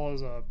available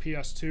as a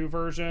PS2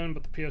 version,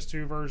 but the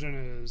PS2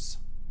 version is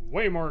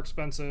way more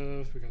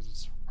expensive because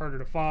it's harder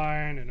to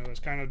find, and it was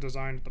kind of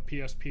designed with the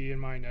PSP in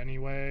mind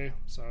anyway,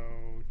 so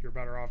you're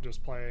better off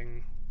just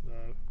playing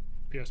the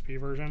PSP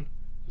version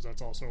because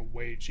that's also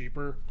way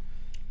cheaper.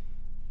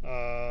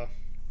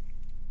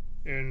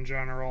 In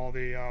general,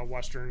 the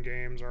Western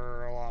games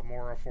are a lot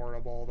more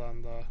affordable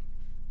than the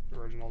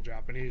original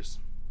Japanese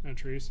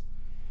entries.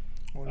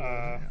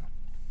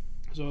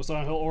 So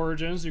Silent Hill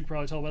Origins, you can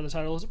probably tell by the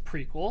title, is a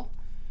prequel,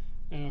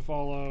 and it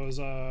follows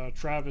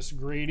Travis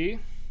Grady,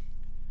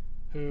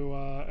 who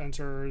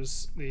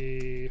enters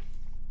the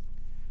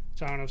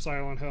town of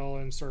Silent Hill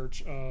in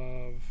search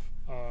of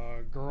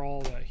a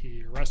girl that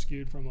he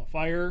rescued from a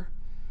fire,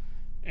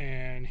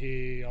 and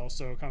he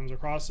also comes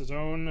across his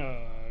own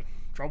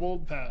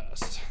troubled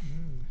past.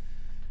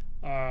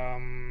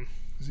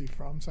 Is he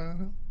from Silent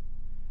Hill?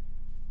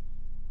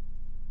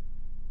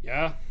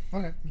 Yeah.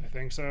 Okay. I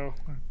think so.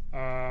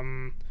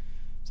 Silent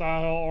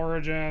Hill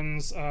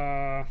Origins,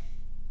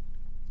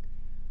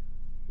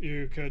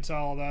 you could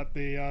tell that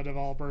the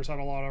developers had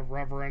a lot of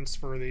reverence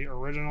for the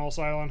original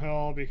Silent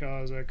Hill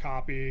because it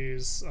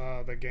copies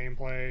the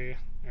gameplay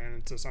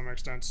and to some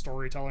extent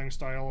storytelling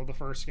style of the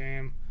first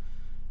game,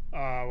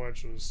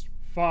 which was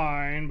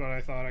fine, but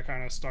I thought it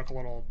kind of stuck a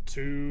little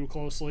too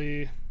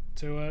closely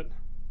to it.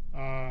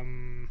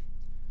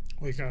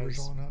 Was it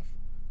original enough?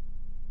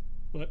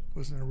 What?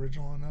 Wasn't it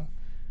original enough?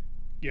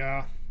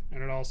 Yeah,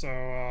 and it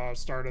also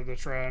started the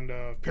trend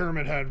of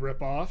Pyramid Head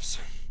ripoffs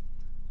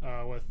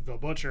with The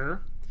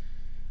Butcher.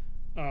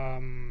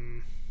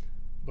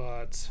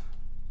 But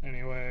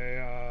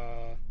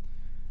anyway,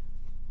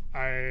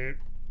 I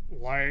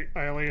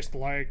at least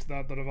liked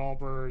that the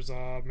developers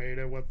made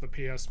it with the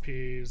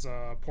PSP's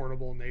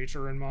portable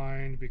nature in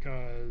mind,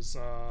 because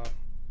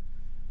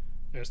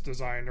it's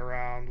designed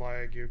around,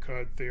 like, you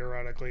could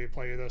theoretically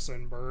play this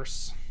in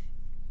bursts.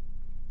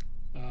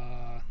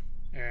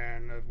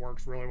 And it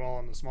works really well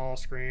on the small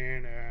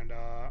screen, and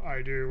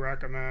I do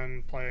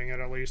recommend playing it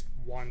at least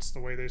once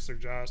the way they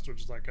suggest,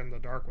 which is like in the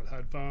dark with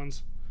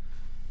headphones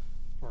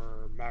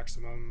for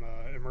maximum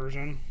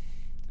immersion.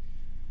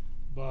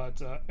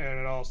 But and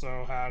it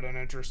also had an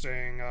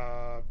interesting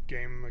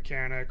game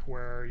mechanic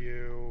where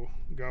you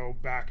go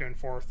back and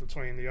forth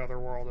between the other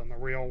world and the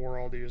real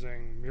world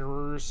using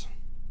mirrors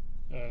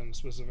in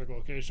specific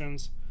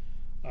locations,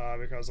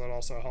 because that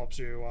also helps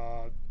you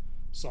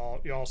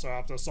solve. You also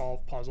have to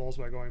solve puzzles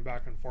by going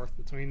back and forth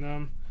between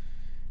them,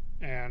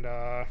 and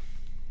the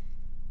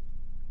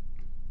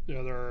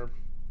other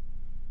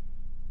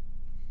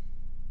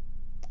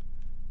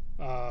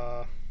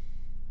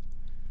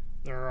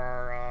there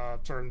are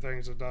certain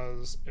things it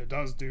does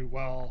do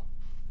well,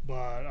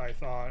 but I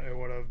thought it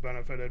would have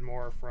benefited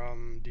more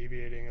from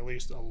deviating at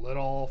least a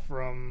little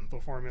from the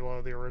formula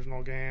of the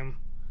original game,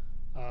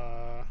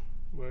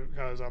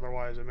 because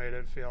otherwise it made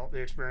the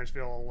experience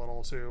feel a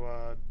little too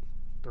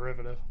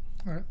derivative.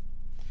 All right.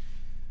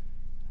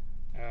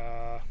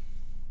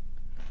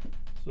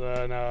 So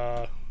then,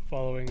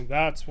 following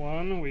that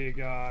one, we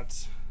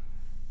got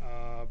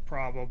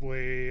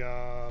probably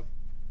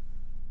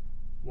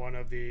one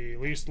of the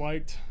least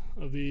liked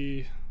of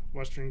the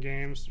Western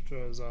games, which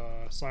was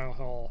Silent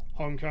Hill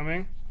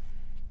Homecoming.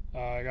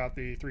 I got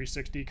the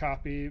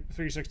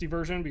 360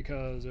 version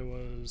because it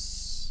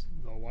was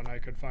the one I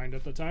could find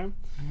at the time.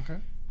 Okay.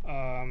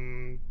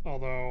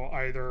 Although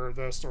either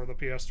this or the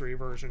PS3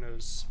 version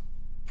is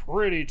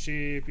pretty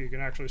cheap, you can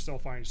actually still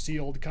find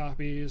sealed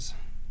copies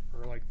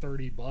for like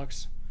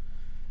 $30.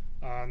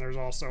 And there's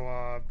also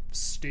a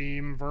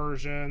Steam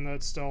version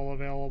that's still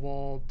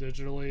available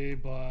digitally,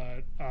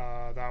 but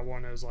that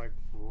one is like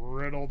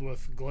riddled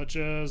with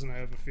glitches, and I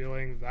have a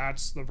feeling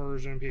that's the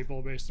version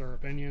people base their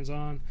opinions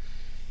on.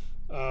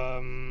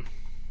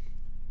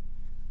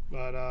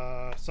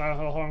 But Silent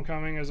Hill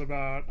Homecoming is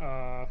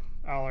about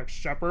Alex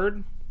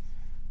Shepard,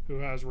 who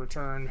has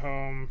returned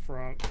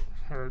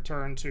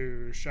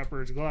to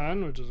Shepherd's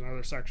Glen, which is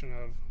another section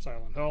of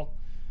Silent Hill,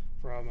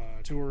 from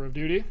a tour of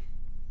duty.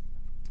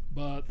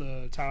 But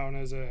the town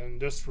is in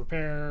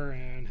disrepair,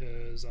 and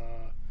his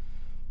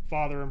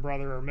father and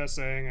brother are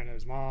missing, and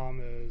his mom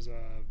is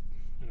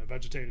in a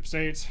vegetative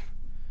state.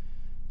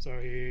 So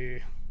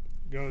he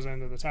goes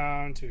into the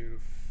town to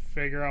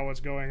figure out what's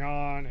going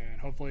on and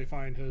hopefully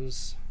find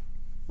his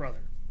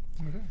brother.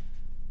 Okay.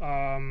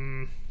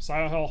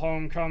 Silent Hill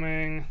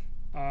Homecoming,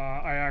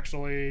 I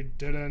actually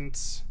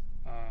didn't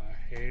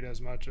hate as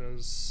much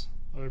as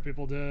other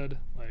people did.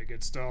 Like,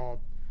 it's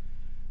still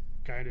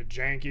kind of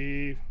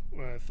janky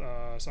with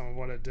some of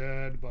what it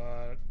did,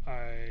 but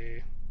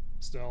I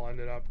still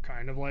ended up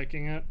kind of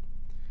liking it.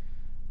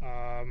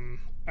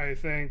 I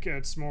think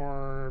it's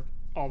more,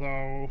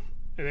 although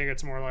I think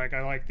it's more like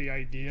I like the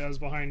ideas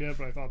behind it,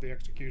 but I thought the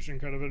execution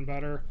could have been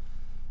better.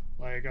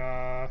 Like,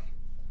 a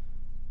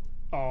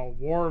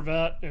war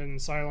vet in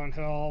Silent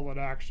Hill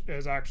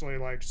is actually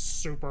like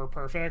super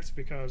perfect,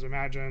 because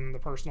imagine the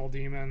personal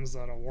demons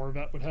that a war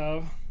vet would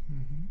have.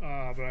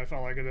 Mm-hmm. But I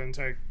felt like it didn't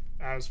take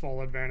as full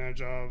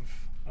advantage of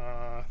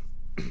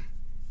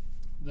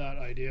that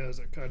idea as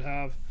it could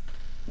have.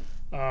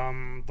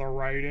 The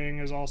writing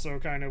is also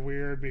kind of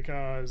weird,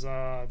 because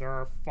there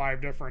are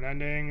 5 different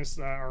endings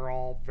that are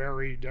all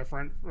very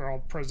different, or all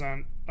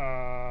present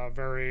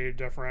very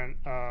different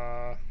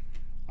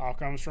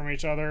outcomes from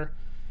each other.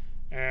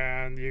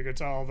 And you could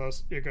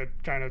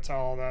kind of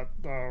tell that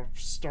the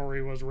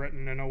story was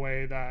written in a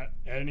way that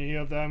any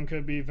of them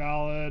could be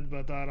valid,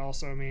 but that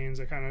also means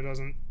it kind of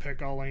doesn't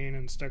pick a lane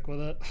and stick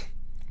with it.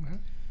 Okay.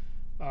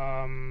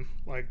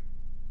 Like,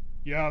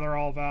 yeah, they're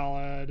all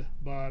valid,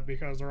 but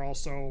because they're all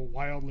so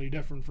wildly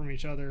different from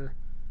each other,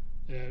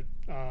 it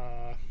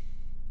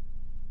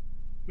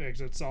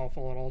makes itself a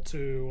little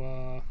too,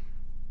 I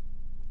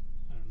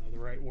don't know the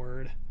right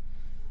word,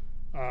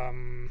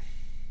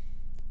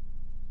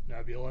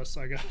 nebulous,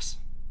 I guess.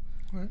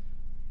 Right.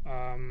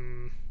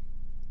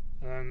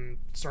 And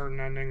certain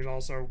endings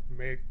also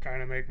make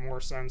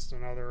more sense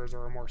than others,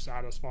 or are more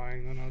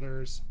satisfying than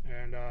others.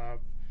 And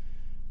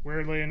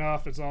weirdly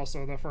enough, it's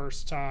also the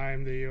first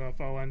time the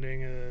UFO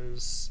ending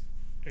is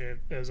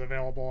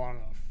available on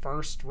a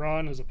first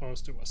run as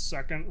opposed to a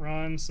second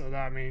run. So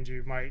that means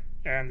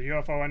and the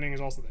UFO ending is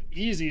also the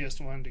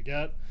easiest one to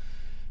get.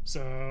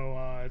 So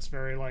it's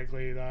very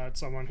likely that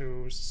someone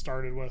who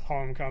started with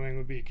Homecoming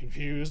would be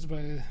confused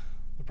by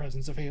the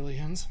presence of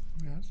aliens.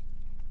 Yes.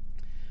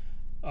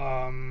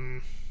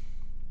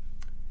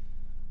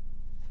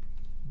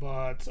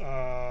 But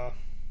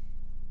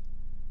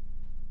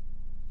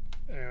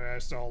anyway, I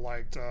still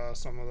liked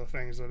some of the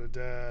things that it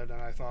did,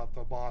 and I thought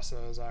the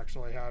bosses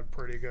actually had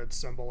pretty good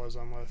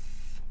symbolism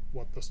with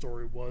what the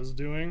story was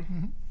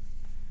doing.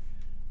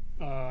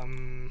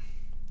 Mm-hmm.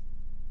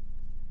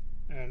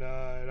 And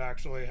it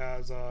actually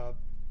has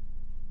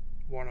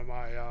one of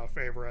my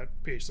favorite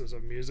pieces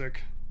of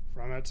music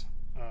from it,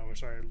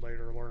 which I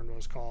later learned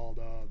was called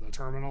The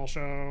Terminal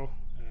Show,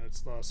 And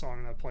it's the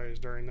song that plays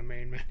during the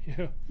main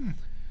menu.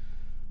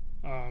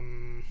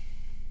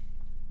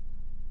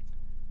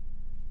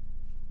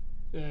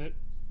 It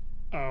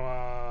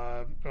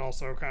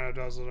also kind of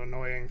does an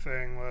annoying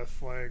thing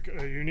with like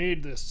you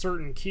need this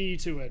certain key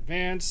to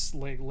advance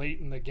like late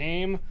in the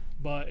game,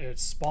 but it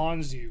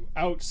spawns you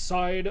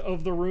outside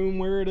of the room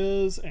where it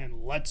is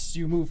and lets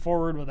you move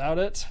forward without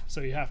it.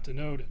 So you have to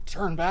know to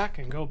turn back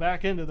and go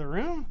back into the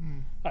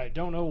room. I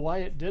don't know why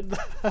it did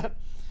that.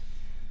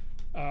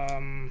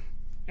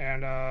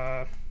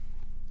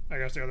 I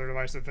guess the other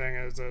divisive thing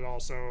is it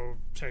also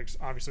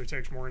obviously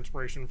takes more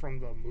inspiration from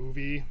the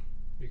movie,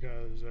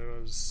 because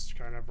it was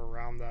kind of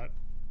around the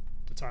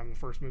time the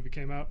first movie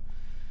came out.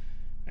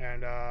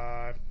 And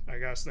I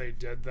guess they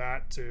did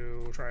that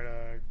to try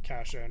to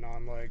cash in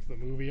on like the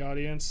movie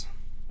audience.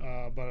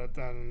 But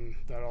then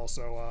that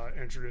also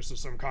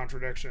introduces some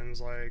contradictions,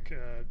 like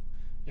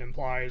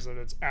implies that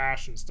it's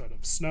ash instead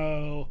of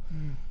snow.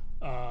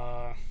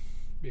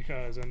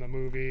 Because in the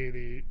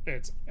movie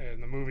it's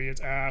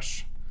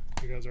ash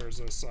because there's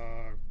this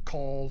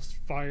coal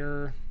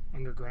fire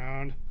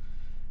underground.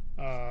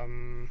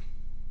 And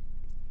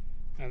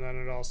then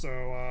it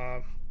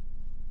also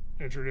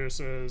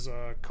introduces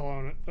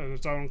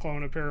its own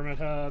clone of Pyramid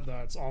Head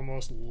that's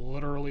almost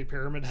literally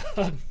Pyramid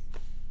Head.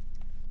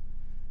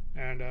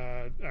 And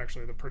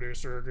actually the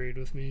producer agreed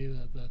with me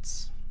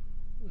that's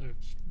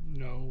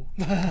no.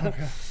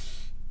 Okay.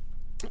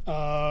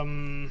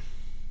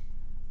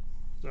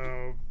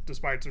 So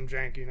despite some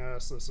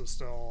jankiness, this is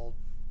still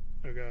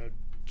a good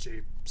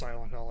cheap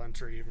Silent Hill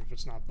entry, even if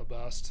it's not the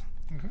best.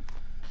 Okay.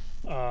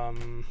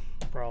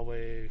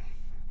 Probably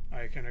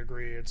I can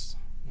agree it's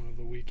one of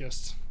the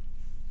weakest.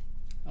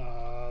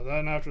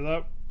 Then after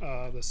that,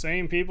 the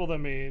same people that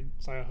made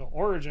Silent Hill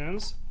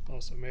Origins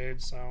also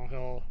made Silent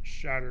Hill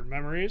Shattered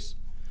Memories.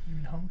 You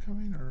mean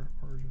Homecoming or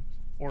Origins?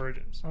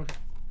 Origins. Okay.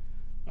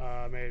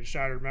 Made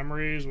Shattered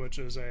Memories, which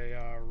is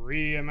a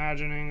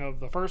reimagining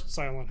of the first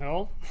Silent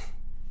Hill.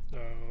 So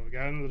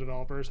again, the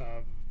developers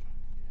have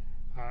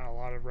a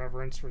lot of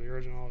reverence for the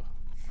original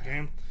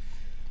game.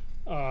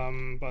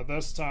 But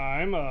this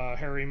time,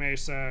 Harry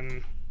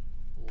Mason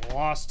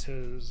lost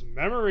his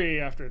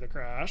memory after the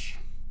crash,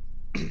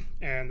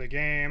 and the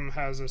game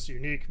has this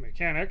unique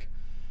mechanic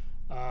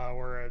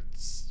where it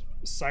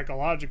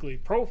psychologically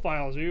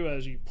profiles you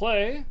as you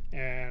play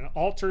and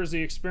alters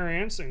the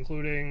experience,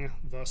 including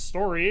the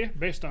story,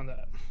 based on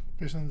that.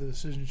 Based on the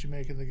decisions you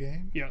make in the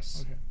game?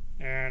 Yes. Okay.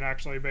 And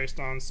actually based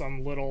on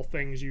some little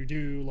things you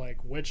do, like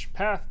which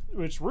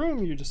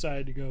room you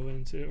decide to go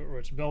into, or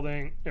which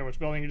building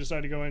you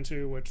decide to go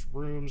into, which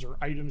rooms or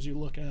items you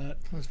look at.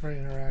 It's very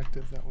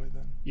interactive that way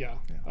then. Yeah.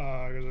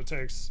 Because it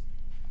takes...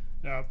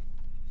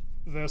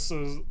 this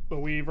is the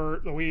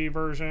Wii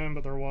version,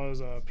 but there was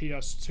a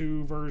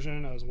PS2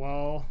 version as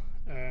well,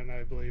 and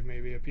I believe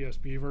maybe a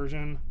PSP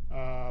version.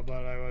 But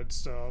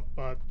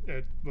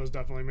it was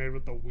definitely made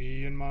with the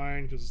Wii in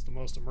mind, because it's the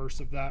most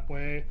immersive that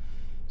way.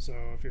 So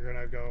if you're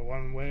gonna go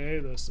one way,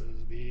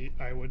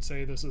 I would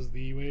say this is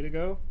the way to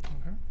go.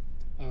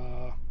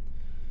 Okay.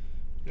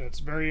 It's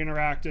very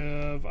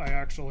interactive. I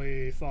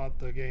actually thought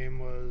the game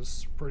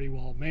was pretty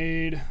well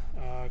made,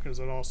 because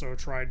it also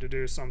tried to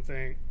do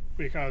something,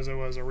 because it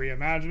was a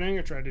reimagining.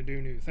 It tried to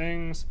do new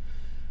things,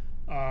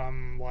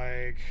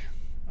 like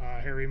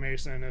Harry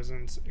Mason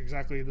isn't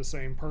exactly the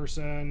same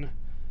person,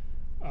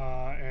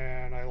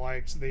 and I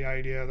liked the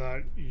idea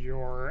that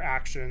your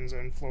actions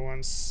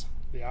influence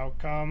the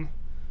outcome.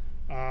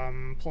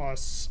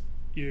 Plus,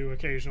 you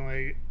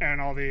occasionally, and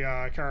all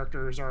the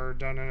characters are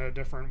done in a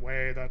different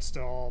way that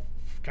still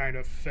kind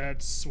of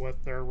fits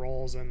with their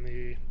roles in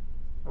the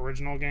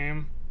original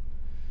game.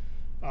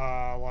 There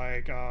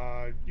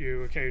are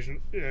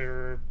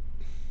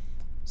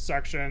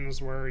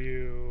sections where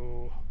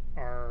you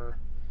are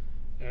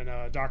in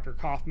Dr.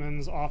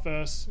 Kaufman's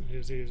office.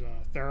 He's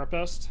a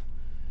therapist,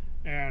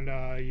 and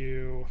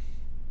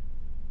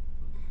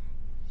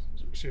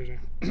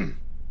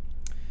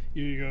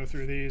you go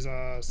through these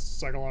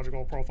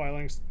psychological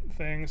profiling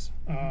things,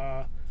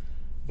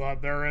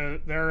 but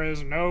there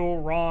is no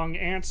wrong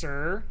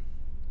answer.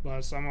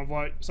 But some of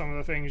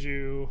the things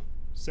you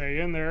say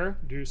in there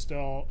do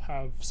still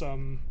have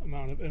some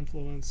amount of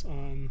influence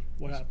on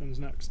what happens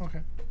next.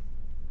 Okay.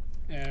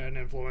 And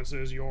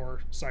influences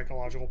your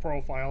psychological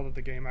profile that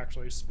the game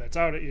actually spits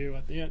out at you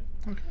at the end.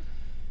 Okay.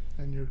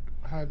 And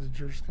how did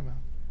yours come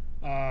out?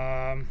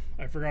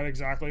 I forgot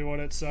exactly what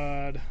it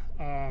said.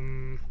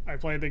 I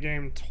played the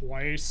game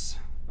twice.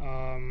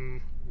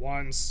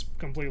 Once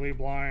completely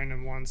blind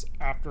and once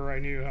after I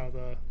knew how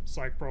the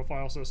psych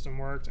profile system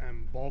worked,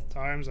 and both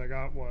times I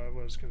got what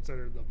was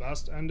considered the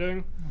best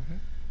ending. Okay.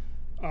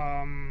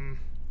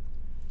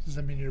 Does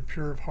that mean you're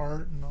pure of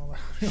heart and all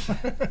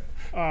that?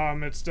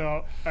 It's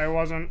still, I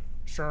wasn't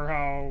sure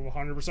how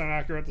 100%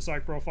 accurate the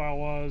psych profile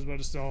was,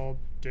 but it still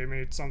gave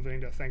me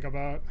something to think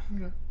about.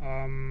 Okay.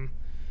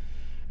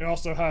 It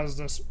also has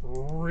this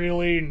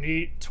really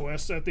neat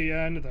twist at the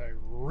end that I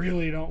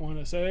really don't want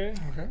to say.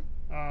 Okay.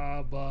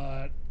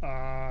 But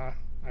I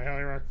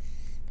highly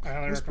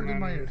recommend. Whispered in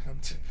my ear.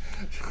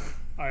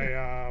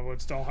 I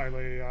would still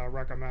highly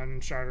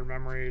recommend Shattered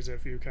Memories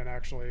if you can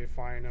actually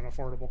find an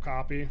affordable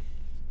copy.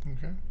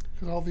 Okay.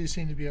 Because all these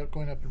seem to be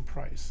going up in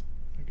price,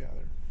 I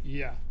gather.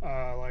 Yeah,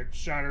 like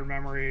Shattered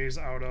Memories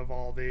out of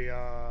all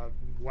the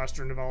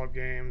Western developed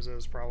games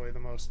is probably the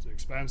most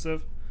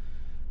expensive,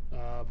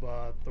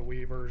 but the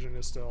Wii version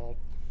is still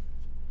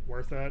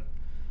worth it.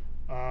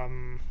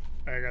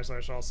 I guess I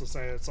should also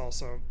say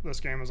this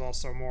game is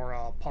also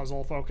more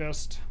puzzle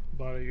focused,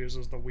 but it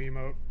uses the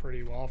Wiimote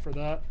pretty well for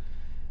that.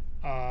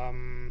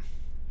 And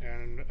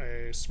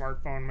a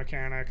smartphone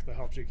mechanic that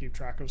helps you keep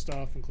track of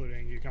stuff,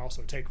 including you can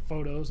also take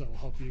photos that will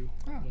help you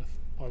with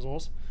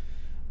puzzles.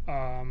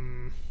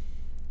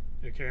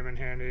 It came in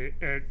handy.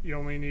 You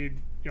only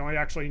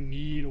actually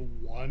need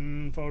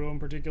one photo in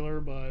particular,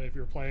 but if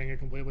you're playing it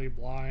completely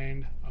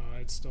blind,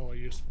 it's still a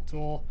useful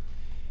tool.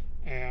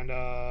 And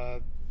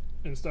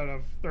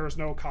there's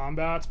no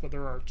combats, but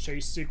there are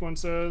chase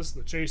sequences.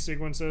 The chase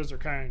sequences are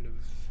kind of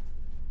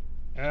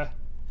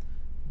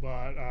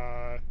but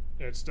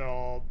it's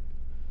still,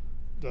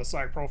 the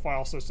site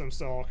profile system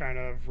still kind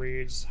of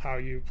reads how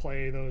you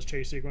play those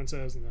chase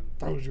sequences and then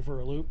throws you for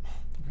a loop.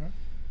 Okay.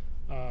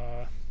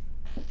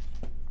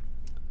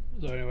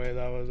 So anyway,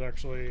 that was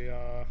actually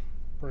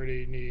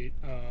pretty neat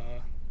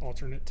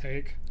alternate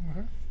take.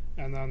 Okay.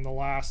 And then the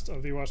last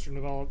of the Western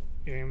developed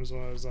games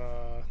was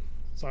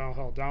Silent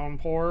Hill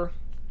Downpour.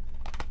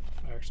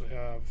 I actually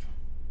have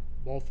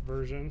both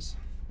versions.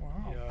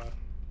 Wow.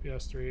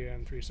 PS3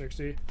 and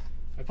 360.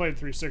 I played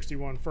 360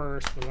 one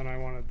first, but then I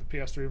wanted the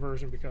PS3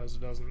 version because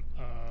it doesn't.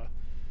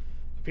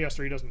 The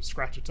PS3 doesn't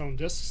scratch its own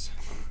discs.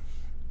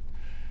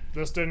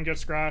 This didn't get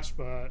scratched,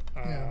 but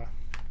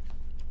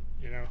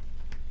you know.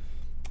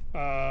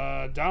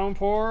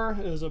 Downpour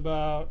is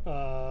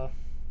about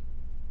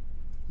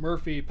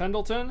Murphy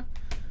Pendleton,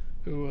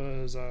 who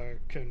was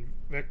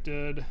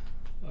convicted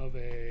of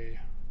a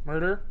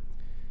murder,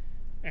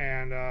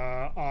 and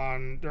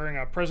during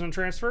a prison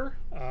transfer,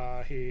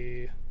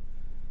 the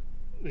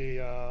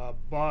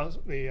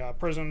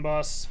prison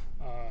bus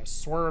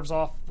swerves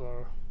off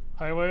the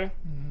highway,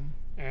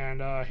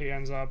 and he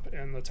ends up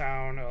in the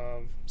town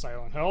of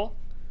Silent Hill,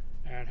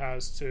 and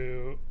has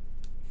to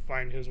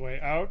find his way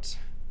out.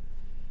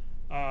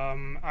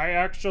 I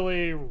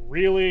actually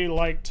really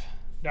liked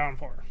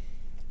Downpour.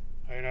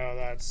 I know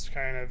that's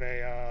kind of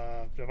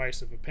a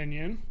divisive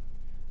opinion,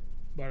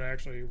 but I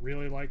actually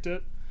really liked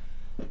it.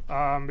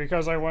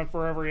 Because I went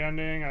for every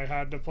ending, I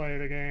had to play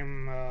the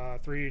game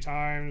 3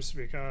 times,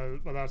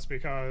 but that's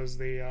because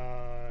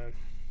the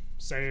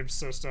save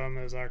system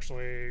is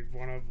actually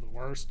one of the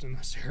worst in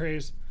the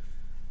series.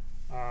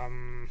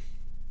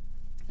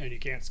 And you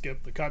can't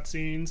skip the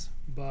cutscenes,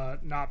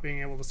 but not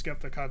being able to skip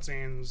the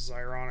cutscenes,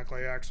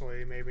 ironically,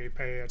 actually made me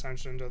pay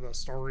attention to the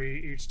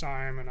story each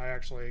time, and I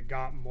actually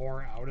got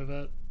more out of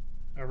it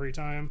every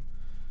time.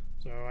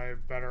 So I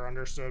better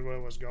understood what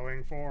it was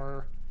going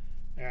for,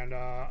 and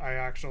I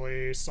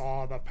actually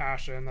saw the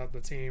passion that the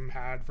team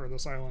had for the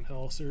Silent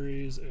Hill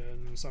series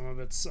in some of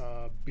its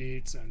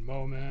beats and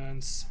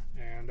moments,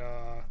 and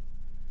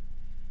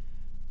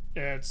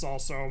it's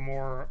also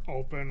more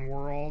open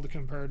world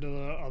compared to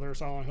the other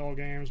Silent Hill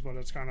games, but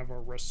it's kind of a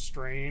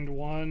restrained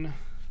one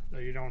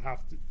that you don't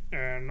have to,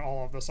 and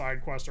all of the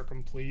side quests are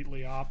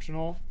completely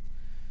optional.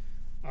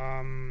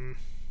 And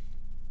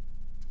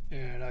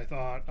I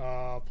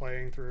thought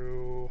playing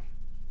through,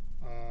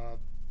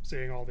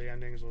 seeing all the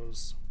endings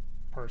was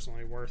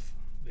personally worth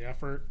the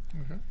effort.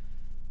 Okay.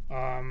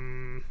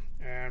 And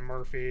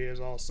Murphy is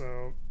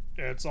also,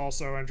 it's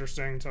also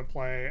interesting to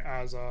play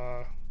as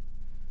a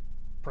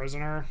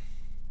prisoner,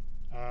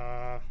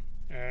 and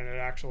it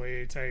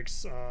actually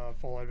takes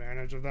full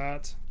advantage of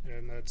that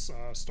in its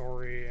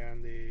story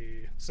and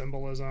the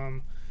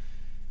symbolism.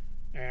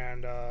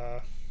 And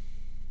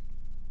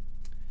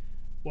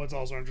what's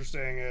also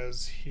interesting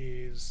is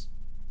his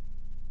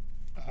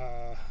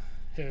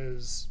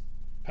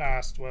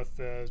past with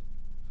the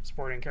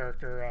supporting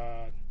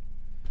character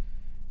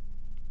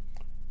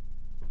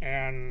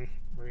Anne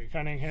Marie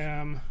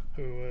Cunningham,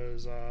 who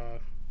has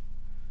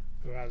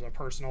a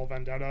personal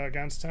vendetta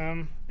against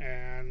him,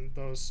 and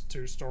those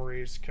two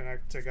stories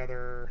connect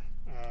together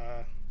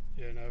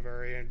in a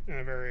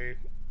very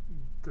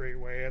great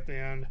way at the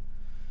end.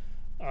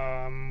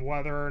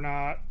 Whether or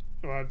not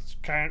what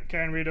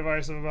can be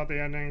divisive about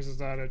the endings is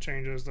that it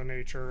changes the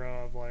nature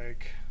of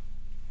like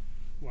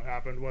what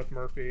happened with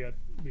Murphy at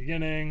the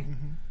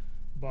beginning,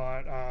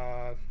 but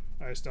I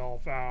still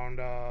found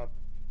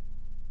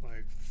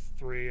like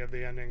 3 of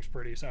the endings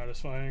pretty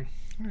satisfying.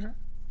 Okay.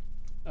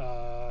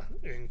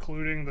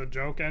 Including the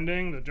joke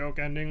ending. The joke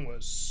ending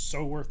was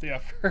so worth the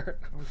effort.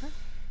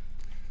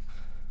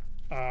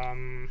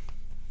 Okay.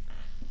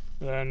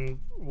 Then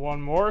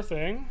one more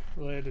thing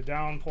related to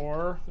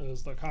Downpour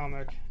is the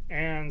comic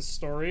Anne's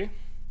story,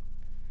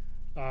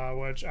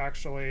 which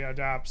actually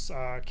adapts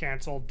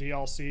canceled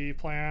DLC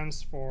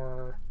plans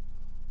for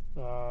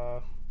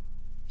the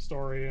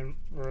story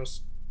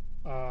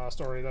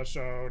story that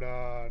showed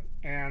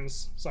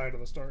Anne's side of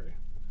the story.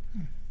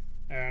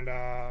 And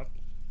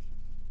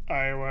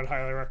I would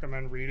highly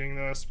recommend reading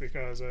this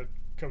because it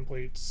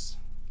completes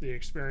the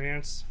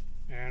experience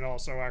and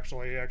also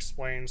actually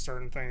explains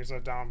certain things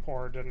that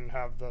Downpour didn't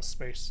have the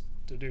space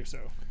to do so.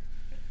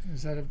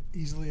 Is that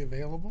easily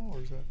available,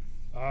 or is that?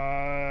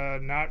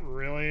 Not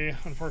really,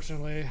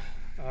 unfortunately.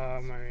 I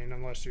mean,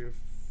 unless you've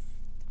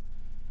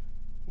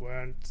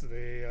went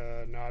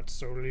the not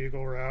so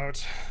legal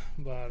route,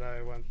 but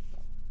I went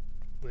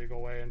legal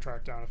way and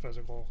tracked down a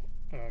physical,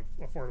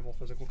 affordable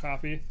physical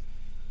copy.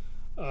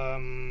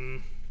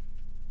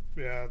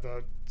 Yeah,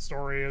 the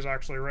story is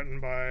actually written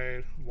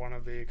by one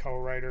of the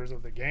co-writers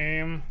of the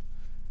game,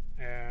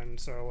 and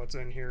so what's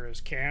in here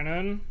is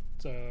canon.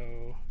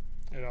 So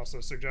it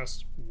also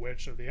suggests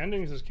which of the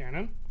endings is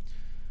canon,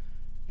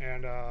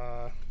 and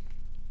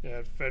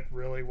it fit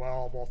really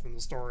well both in the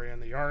story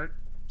and the art.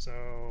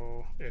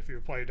 So if you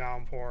play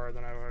Downpour,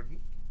 then I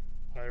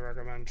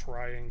recommend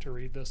trying to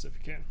read this if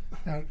you can.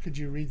 Now, could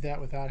you read that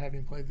without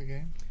having played the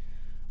game?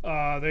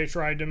 They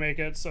tried to make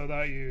it so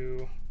that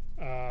you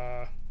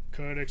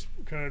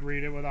could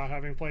read it without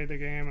having played the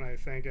game, and I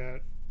think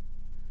it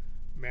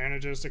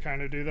manages to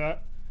kind of do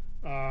that.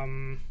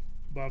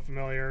 But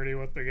familiarity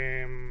with the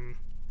game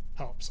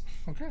helps.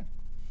 Okay.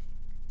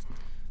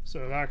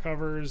 So that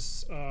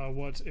covers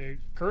what it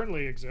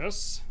currently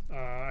exists.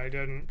 I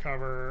didn't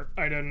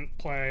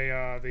play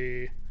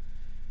the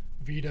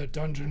Vita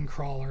Dungeon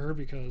Crawler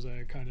because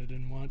I kind of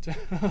didn't want to.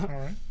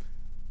 All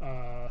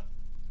right.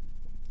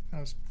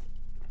 How's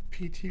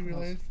PT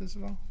related to this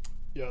at all?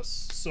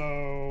 Yes.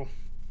 So.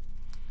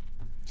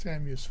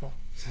 Sam useful.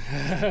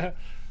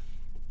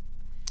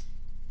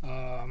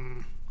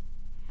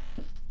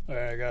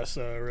 I guess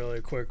a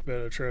really quick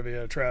bit of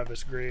trivia.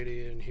 Travis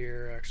Grady in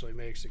here actually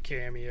makes a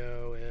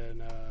cameo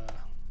in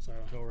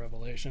Silent Hill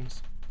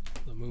Revelations,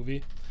 the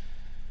movie,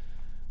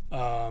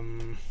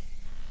 and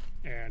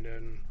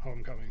in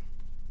Homecoming.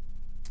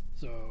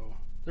 So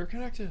they're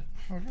connected.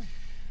 Okay.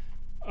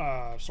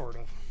 Sort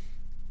of.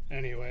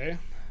 Anyway,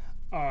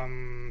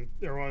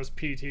 there was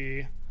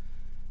PT,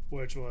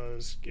 which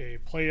was a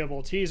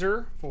playable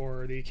teaser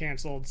for the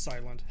canceled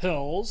Silent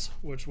Hills,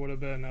 which would have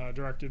been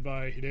directed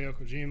by Hideo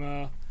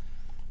Kojima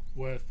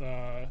with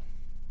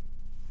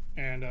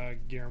and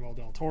Guillermo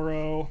del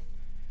Toro,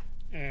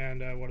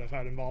 and would have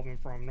had involvement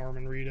from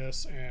Norman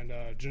Reedus and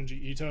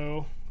Junji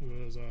Ito, who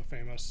was a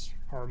famous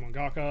horror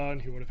mangaka,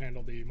 and he would have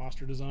handled the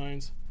monster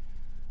designs.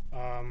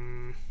 I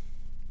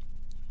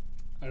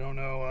don't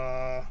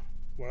know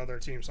what other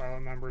Team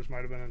Silent members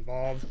might have been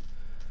involved.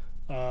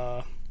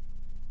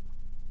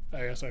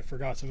 I guess I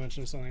forgot to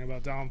mention something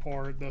about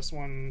Downpour. This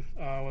one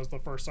was the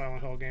first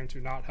Silent Hill game to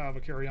not have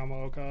Akira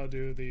Yamaoka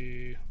do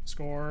the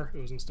score. It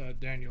was instead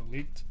Daniel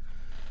Lecht,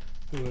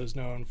 who is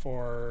known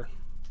for,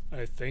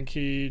 I think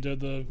he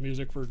did the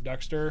music for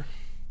Dexter.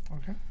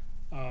 Okay.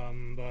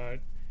 But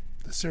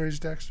the series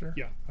Dexter?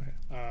 Yeah. Okay.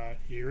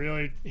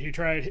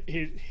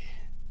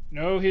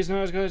 He's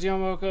not as good as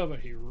Yamaoka,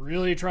 but he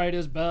really tried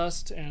his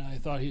best, and I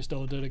thought he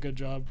still did a good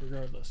job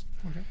regardless.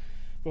 Okay.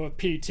 But with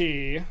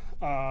PT,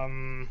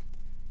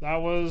 that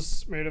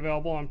was made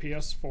available on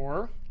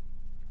PS4.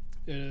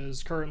 It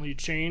is currently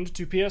chained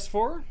to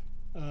PS4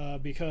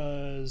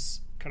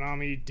 because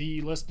Konami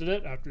delisted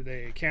it after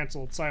they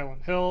canceled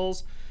Silent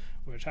Hills,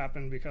 which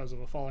happened because of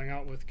a falling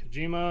out with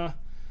Kojima.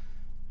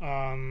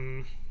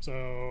 But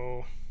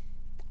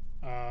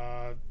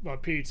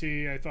PT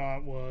I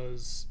thought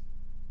was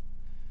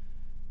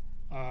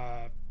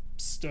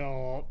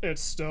still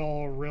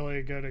a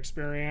really good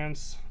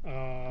experience.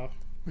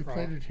 We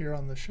played it here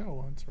on the show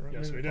once, right?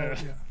 Yes, we did. Oh,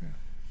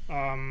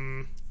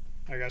 yeah.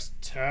 I guess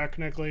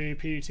technically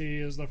PT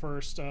is the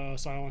first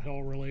Silent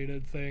Hill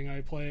related thing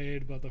I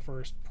played, but the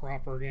first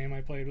proper game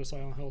I played was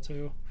Silent Hill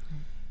 2.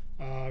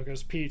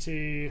 Because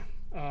PT,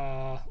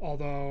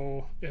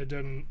 although it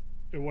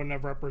wouldn't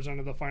have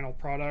represented the final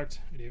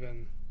product, it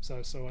even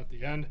says so at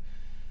the end.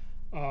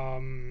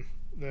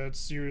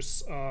 Its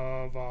use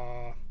of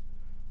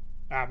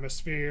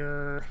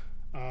atmosphere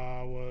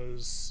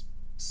was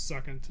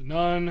second to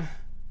none,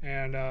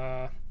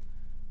 and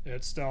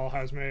it still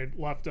has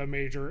left a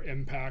major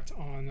impact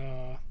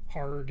on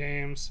horror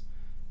games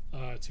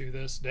to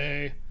this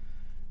day,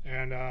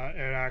 and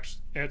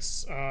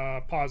its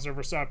positive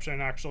reception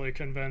actually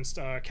convinced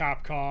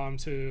Capcom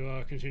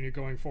to continue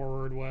going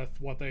forward with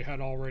what they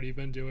had already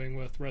been doing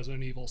with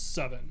Resident Evil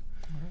 7.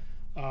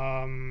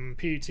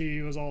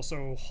 PT was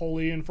also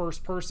wholly in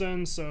first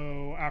person,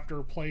 so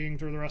after playing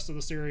through the rest of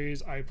the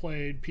series, I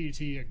played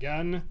PT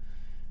again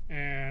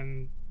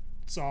and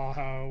saw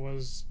how it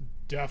was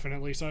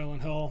definitely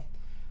Silent Hill.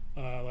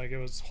 Like, it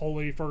was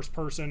wholly first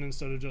person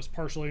instead of just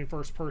partially in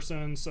first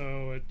person,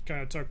 so it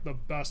kind of took the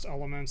best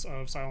elements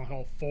of Silent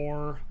Hill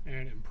 4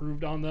 and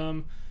improved on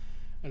them.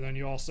 And then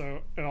it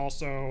also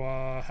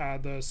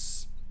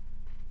has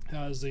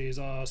these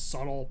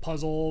subtle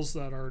puzzles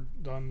that are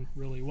done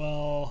really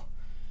well,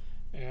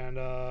 and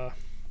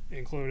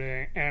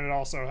it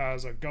also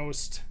has a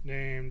ghost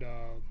named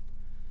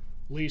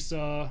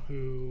Lisa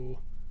who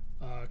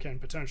can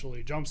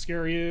potentially jump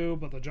scare you,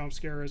 but the jump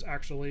scare is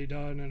actually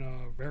done in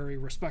a very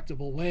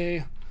respectable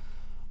way.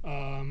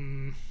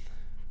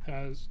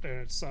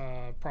 It's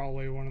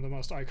probably one of the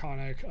most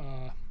iconic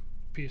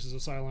pieces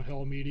of Silent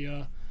Hill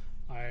media.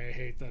 I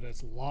hate that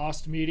it's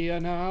lost media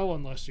now,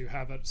 unless you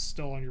have it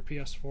still on your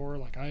PS4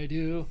 like I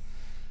do.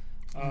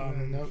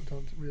 Note,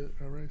 don't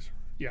erase.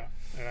 Yeah,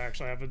 I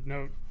actually have a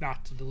note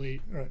not to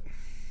delete Right.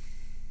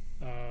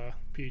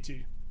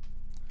 PT.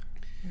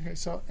 Okay,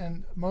 so,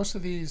 and most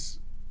of these,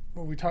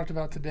 what we talked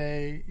about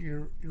today,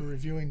 you're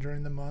reviewing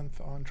during the month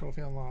on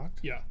Trophy Unlocked.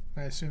 Yeah,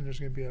 I assume there's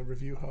going to be a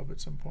review hub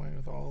at some point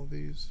with all of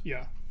these.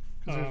 yeah.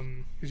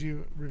 Because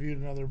you reviewed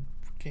another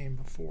game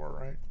before,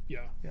 right?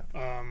 Yeah. Yeah.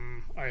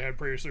 I had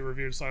previously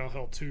reviewed Silent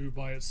Hill 2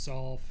 by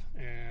itself,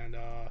 and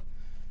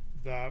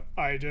that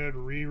I did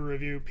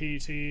re-review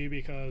PT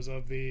because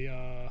of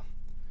the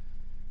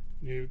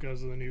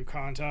new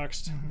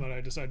context, Mm-hmm. but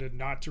I decided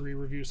not to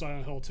re-review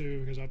Silent Hill 2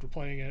 because after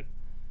playing it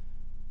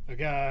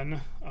again,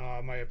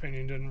 my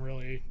opinion didn't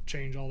really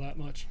change all that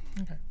much.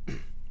 Okay.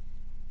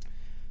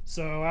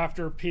 So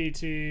after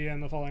PT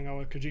and the Falling Out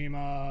with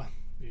Kojima,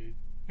 the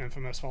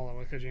infamous Fallout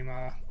with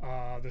Kojima,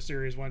 the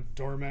series went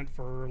dormant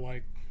for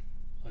like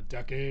a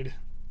decade,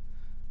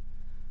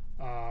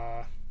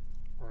 or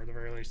at the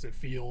very least it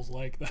feels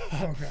like that.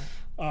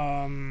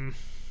 Okay.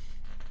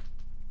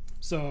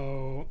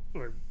 So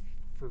like,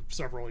 for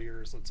several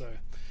years, let's say,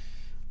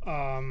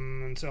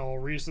 until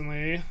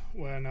recently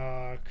when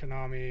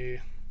Konami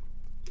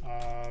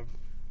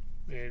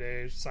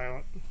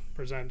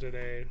presented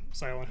a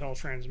Silent Hill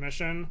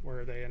transmission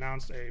where they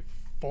announced a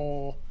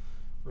full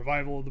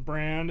revival of the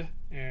brand,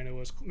 and it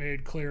was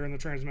made clear in the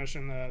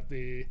transmission that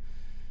the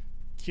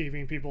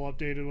keeping people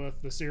updated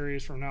with the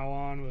series from now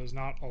on was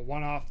not a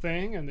one-off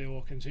thing, and they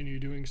will continue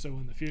doing so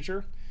in the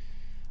future.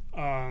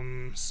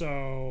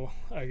 So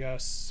I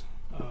guess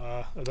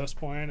at this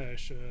point I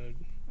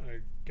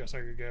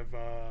could give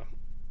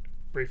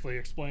briefly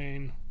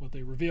explain what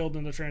they revealed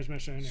in the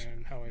transmission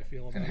and how I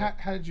feel about And it.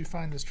 how did you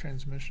find this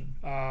transmission?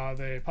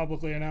 They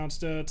publicly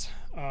announced it.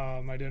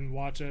 I didn't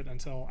watch it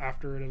until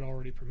after it had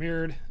already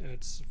premiered.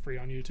 It's free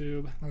on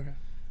YouTube Okay.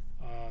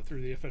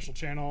 through the official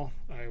channel.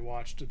 I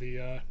watched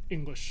the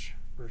English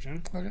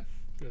version. Okay.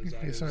 'Cause In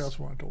that case somebody is- else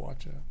wanted to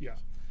watch it. Yeah.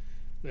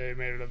 They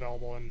made it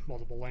available in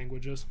multiple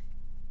languages.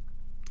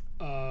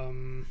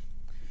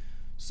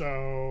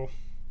 So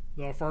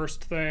the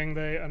first thing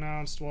they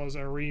announced was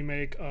a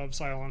remake of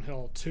Silent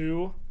Hill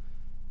 2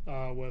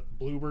 with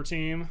Bloober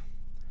Team.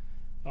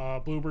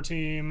 Bloober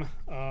Team,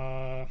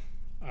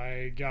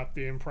 I got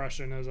the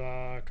impression is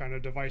a kind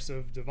of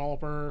divisive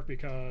developer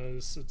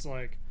because it's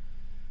like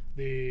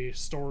the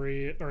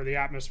story or the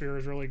atmosphere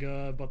is really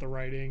good, but the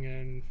writing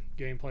and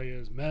gameplay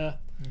is meh.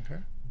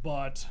 Okay.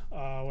 But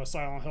with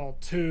Silent Hill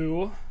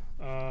 2,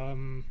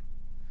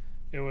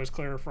 it was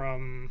clear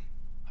from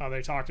how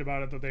they talked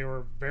about it that they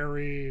were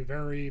very,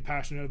 very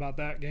passionate about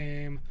that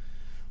game.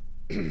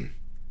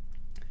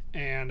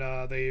 And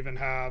they even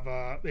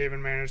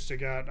managed to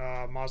get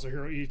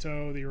Masahiro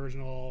Ito, the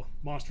original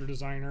monster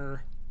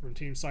designer from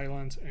Team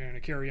Silent, and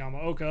Akira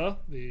Yamaoka,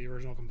 the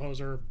original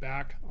composer,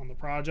 back on the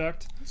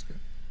project. That's good.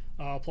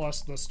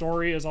 Plus, the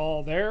story is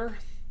all there,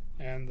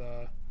 and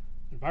the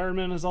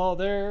environment is all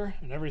there,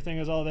 and everything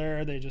is all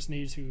there. They just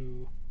need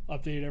to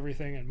update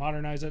everything and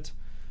modernize it.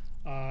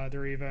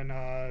 They're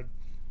even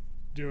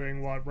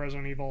doing what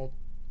Resident Evil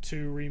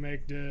 2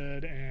 Remake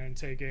did and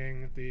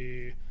taking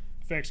the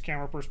fixed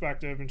camera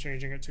perspective and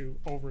changing it to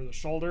over the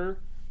shoulder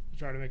to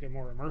try to make it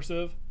more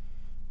immersive,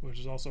 which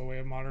is also a way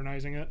of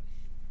modernizing it.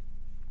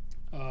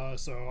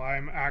 So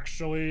I'm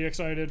actually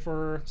excited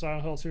for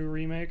Silent Hill 2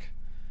 Remake,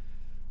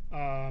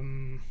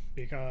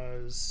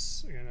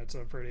 because again, it's a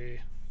pretty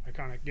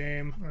iconic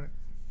game, Right.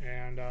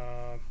 and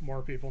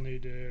more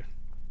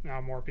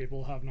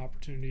people have an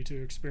opportunity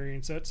to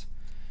experience it.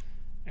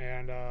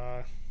 And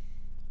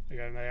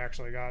again, they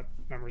actually got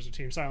members of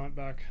Team Silent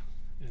back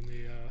in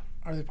the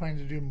Are they planning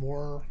to do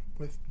more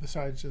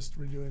besides just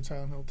redoing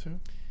Silent Hill 2?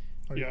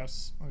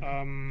 yes. Okay.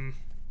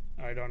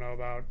 I don't know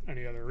about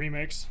any other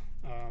remakes,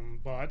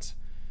 but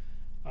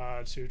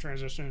to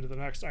transition into the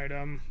next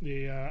item,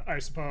 I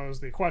suppose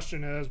the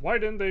question is, why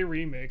didn't they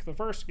remake the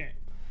first game?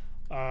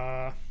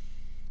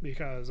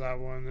 Because that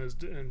one is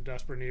in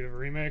desperate need of a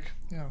remake.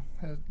 Yeah.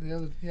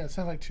 It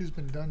sounds like 2's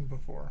been done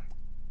before.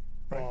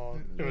 Right.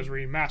 Well, it was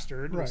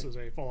remastered. Right. This is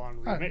a full-on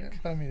Oh, remake. yeah,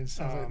 but I mean, it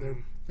sounds like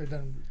they're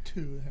done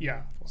 2. They haven't Yeah,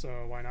 done before.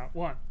 so why not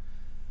 1?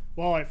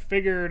 Well, I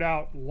figured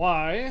out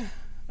why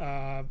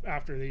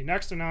after the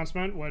next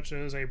announcement, which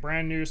is a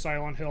brand new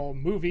Silent Hill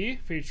movie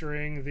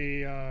featuring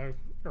the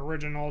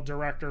original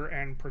director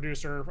and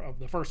producer of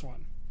the first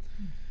one.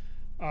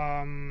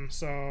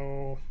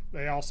 So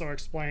they also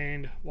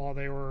explained while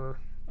they were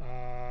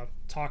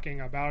talking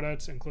about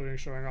it, including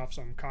showing off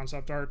some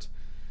concept art,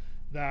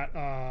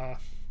 that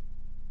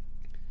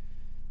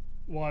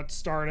what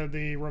started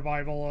the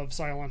revival of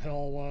Silent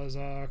Hill was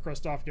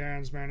Christoph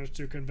Gans managed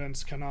to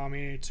convince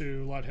Konami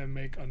to let him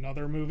make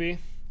another movie.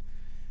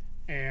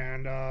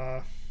 And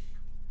the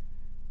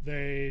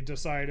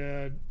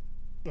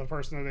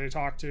person that they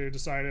talked to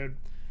decided,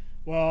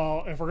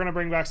 well, if we're going to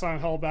bring back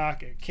Silent Hill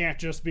back, it can't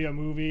just be a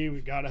movie.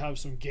 We've got to have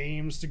some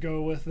games to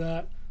go with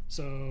that.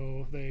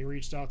 So they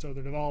reached out to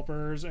other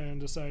developers and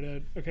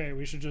decided, okay,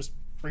 we should just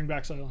bring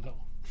back Silent Hill.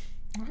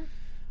 Okay.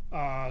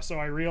 So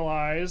I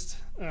realized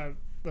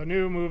the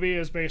new movie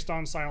is based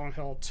on Silent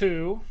Hill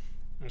 2.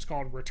 And it's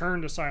called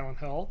Return to Silent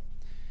Hill.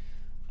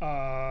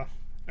 I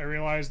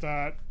realized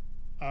that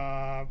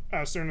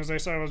as soon as they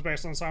said it was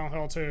based on Silent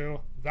Hill 2,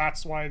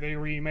 that's why they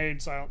remaking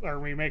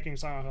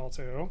Silent Hill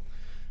 2.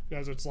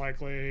 Because it's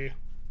likely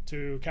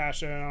to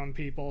cash in on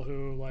people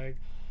who, like,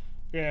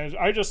 yeah,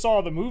 I just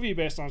saw the movie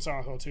based on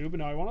Silent Hill 2, but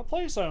now I want to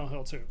play Silent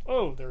Hill 2.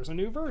 Oh, there's a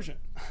new version.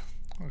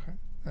 Okay.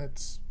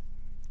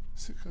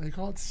 They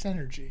call it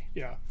synergy.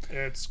 Yeah,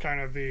 it's kind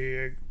of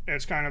the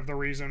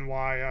reason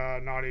why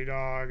Naughty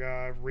Dog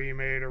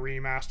remade a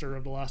remaster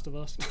of The Last of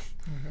Us.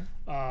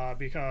 Okay.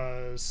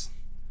 Because,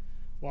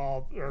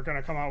 well, they're going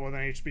to come out with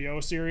an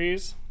HBO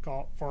series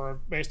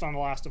based on The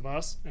Last of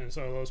Us, and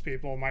so those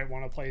people might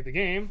want to play the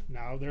game.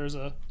 Now there's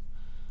a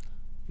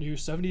new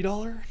 $70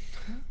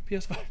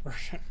 PS5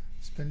 version.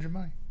 Spend your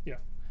money. Yeah.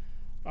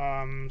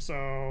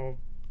 So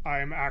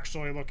I'm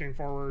actually looking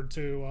forward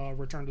to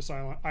Return to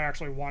Silent. I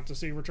actually want to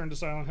see Return to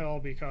Silent Hill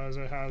because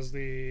it has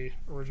the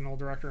original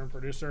director and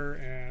producer,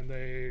 and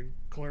they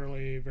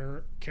clearly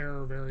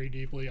care very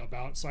deeply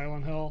about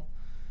Silent Hill.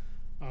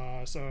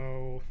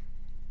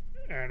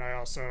 And I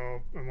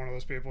also am one of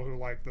those people who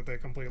like that they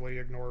completely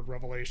ignored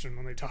Revelation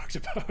when they talked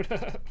about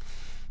it.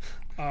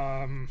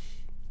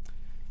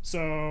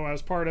 So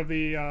as part of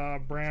the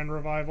brand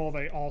revival,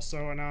 they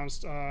also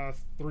announced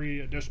 3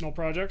 additional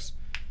projects.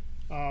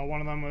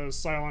 One of them was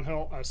Silent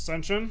Hill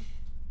Ascension,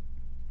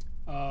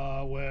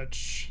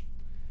 which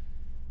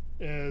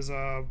is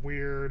a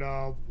weird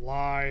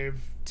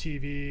live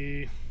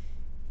TV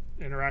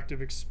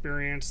interactive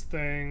experience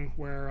thing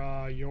where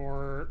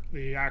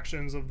the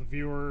actions of the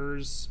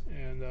viewers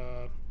and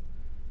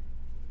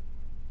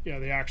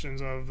the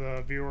actions of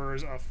the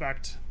viewers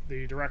affect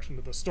the direction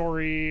of the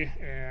story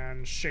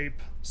and shape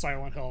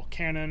Silent Hill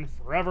canon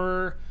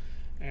forever,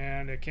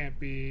 and it can't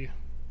be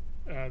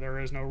there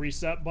is no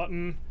reset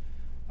button.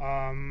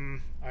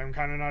 I'm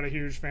kind of not a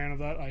huge fan of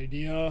that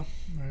idea,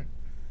 Right.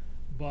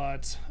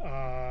 but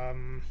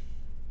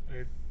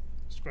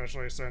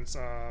especially since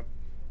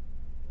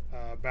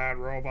Bad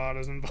Robot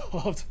is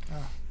involved.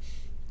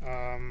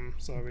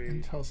 So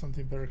Until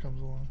something better comes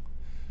along.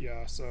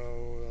 Yeah,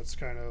 so that's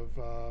kind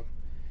of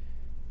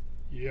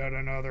yet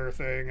another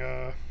thing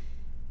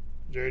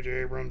J.J.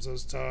 Abrams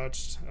has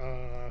touched,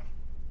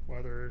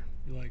 whether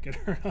you like it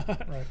or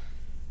not. Right.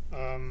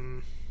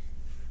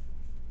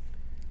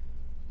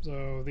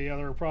 So the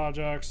other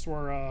projects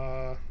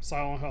were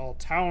Silent Hill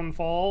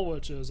Townfall,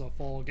 which is a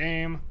full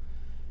game.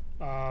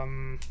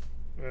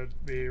 It'd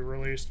be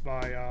released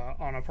by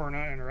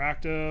Annapurna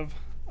Interactive,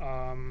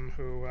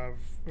 who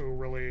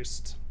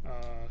released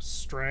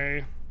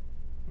Stray,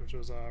 which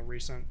was a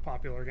recent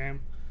popular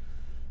game.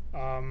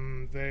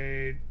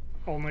 They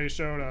only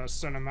showed a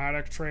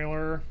cinematic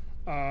trailer,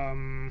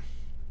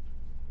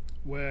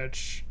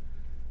 which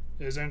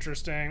was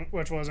interesting,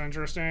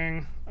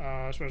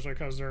 especially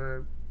because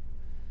they're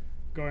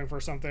going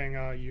for something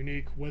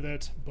unique with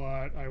it,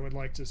 but I would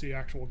like to see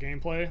actual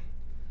gameplay.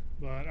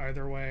 But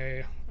either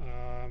way,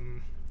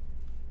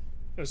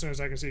 as soon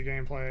as I can see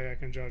gameplay, I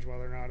can judge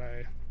whether or not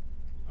I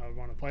would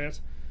want to play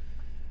it.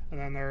 And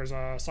then there's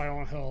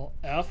Silent Hill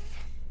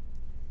F,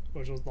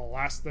 which was the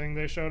last thing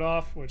they showed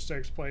off, which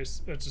takes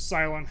place, it's a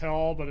Silent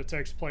Hill, but it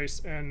takes place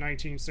in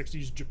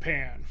 1960s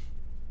Japan.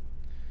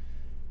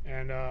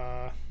 And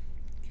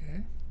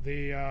Okay.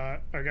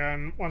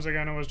 once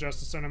again, it was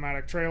just a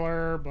cinematic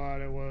trailer, but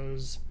it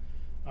was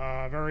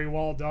very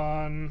well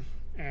done,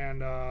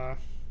 and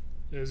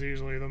is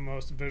easily the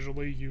most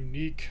visually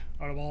unique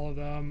out of all of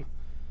them.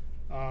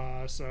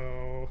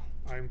 So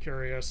I'm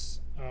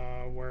curious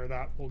where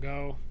that will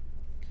go.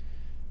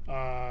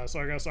 So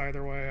I guess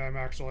either way, I'm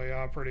actually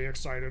pretty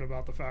excited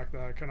about the fact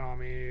that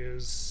Konami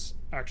is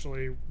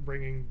actually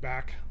bringing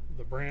back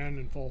the brand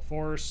in full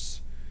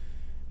force,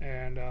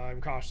 and I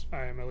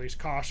am at least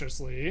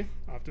cautiously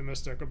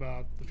optimistic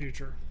about the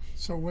future.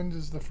 So when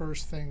does the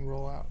first thing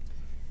roll out?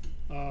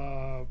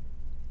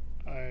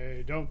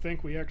 I don't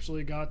think we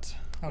actually got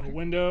Okay. a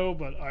window,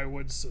 but I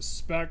would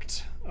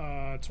suspect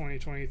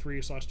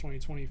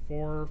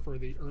 2023/2024 for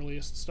the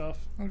earliest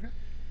stuff. Okay.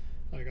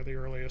 I got the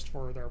earliest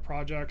for their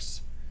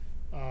projects.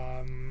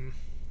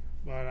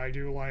 But I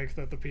do like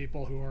that the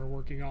people who are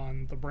working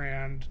on the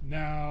brand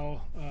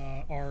now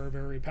are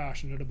very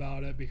passionate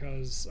about it,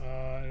 because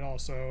it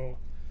also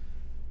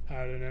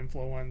had an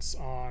influence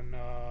on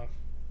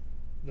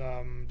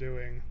them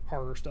doing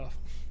horror stuff.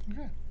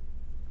 Okay.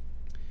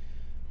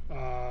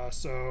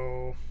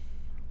 So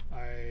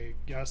I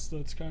guess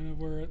that's kind of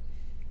where it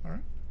All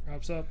right.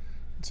 wraps up.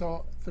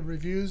 So the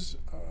reviews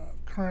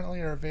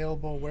currently are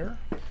available where?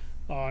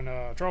 On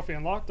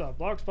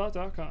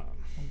trophyunlocked.blogspot.com.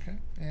 Okay.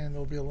 And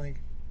there'll be a link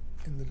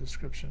in the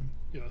description.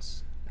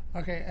 Yes.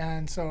 Okay.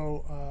 And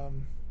so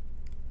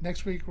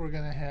next week we're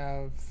going to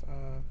have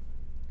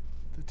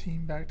the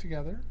team back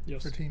together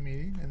Yes. for team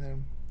meeting, and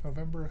then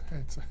November,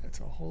 it's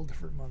a whole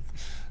different month.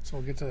 So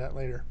we'll get to that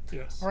later.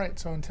 Yes. All right,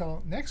 so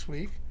until next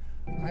week,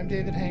 I'm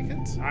David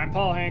Hankins, I'm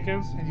Paul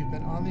Hankins. and you've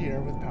been on the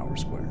air with Power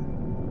Square.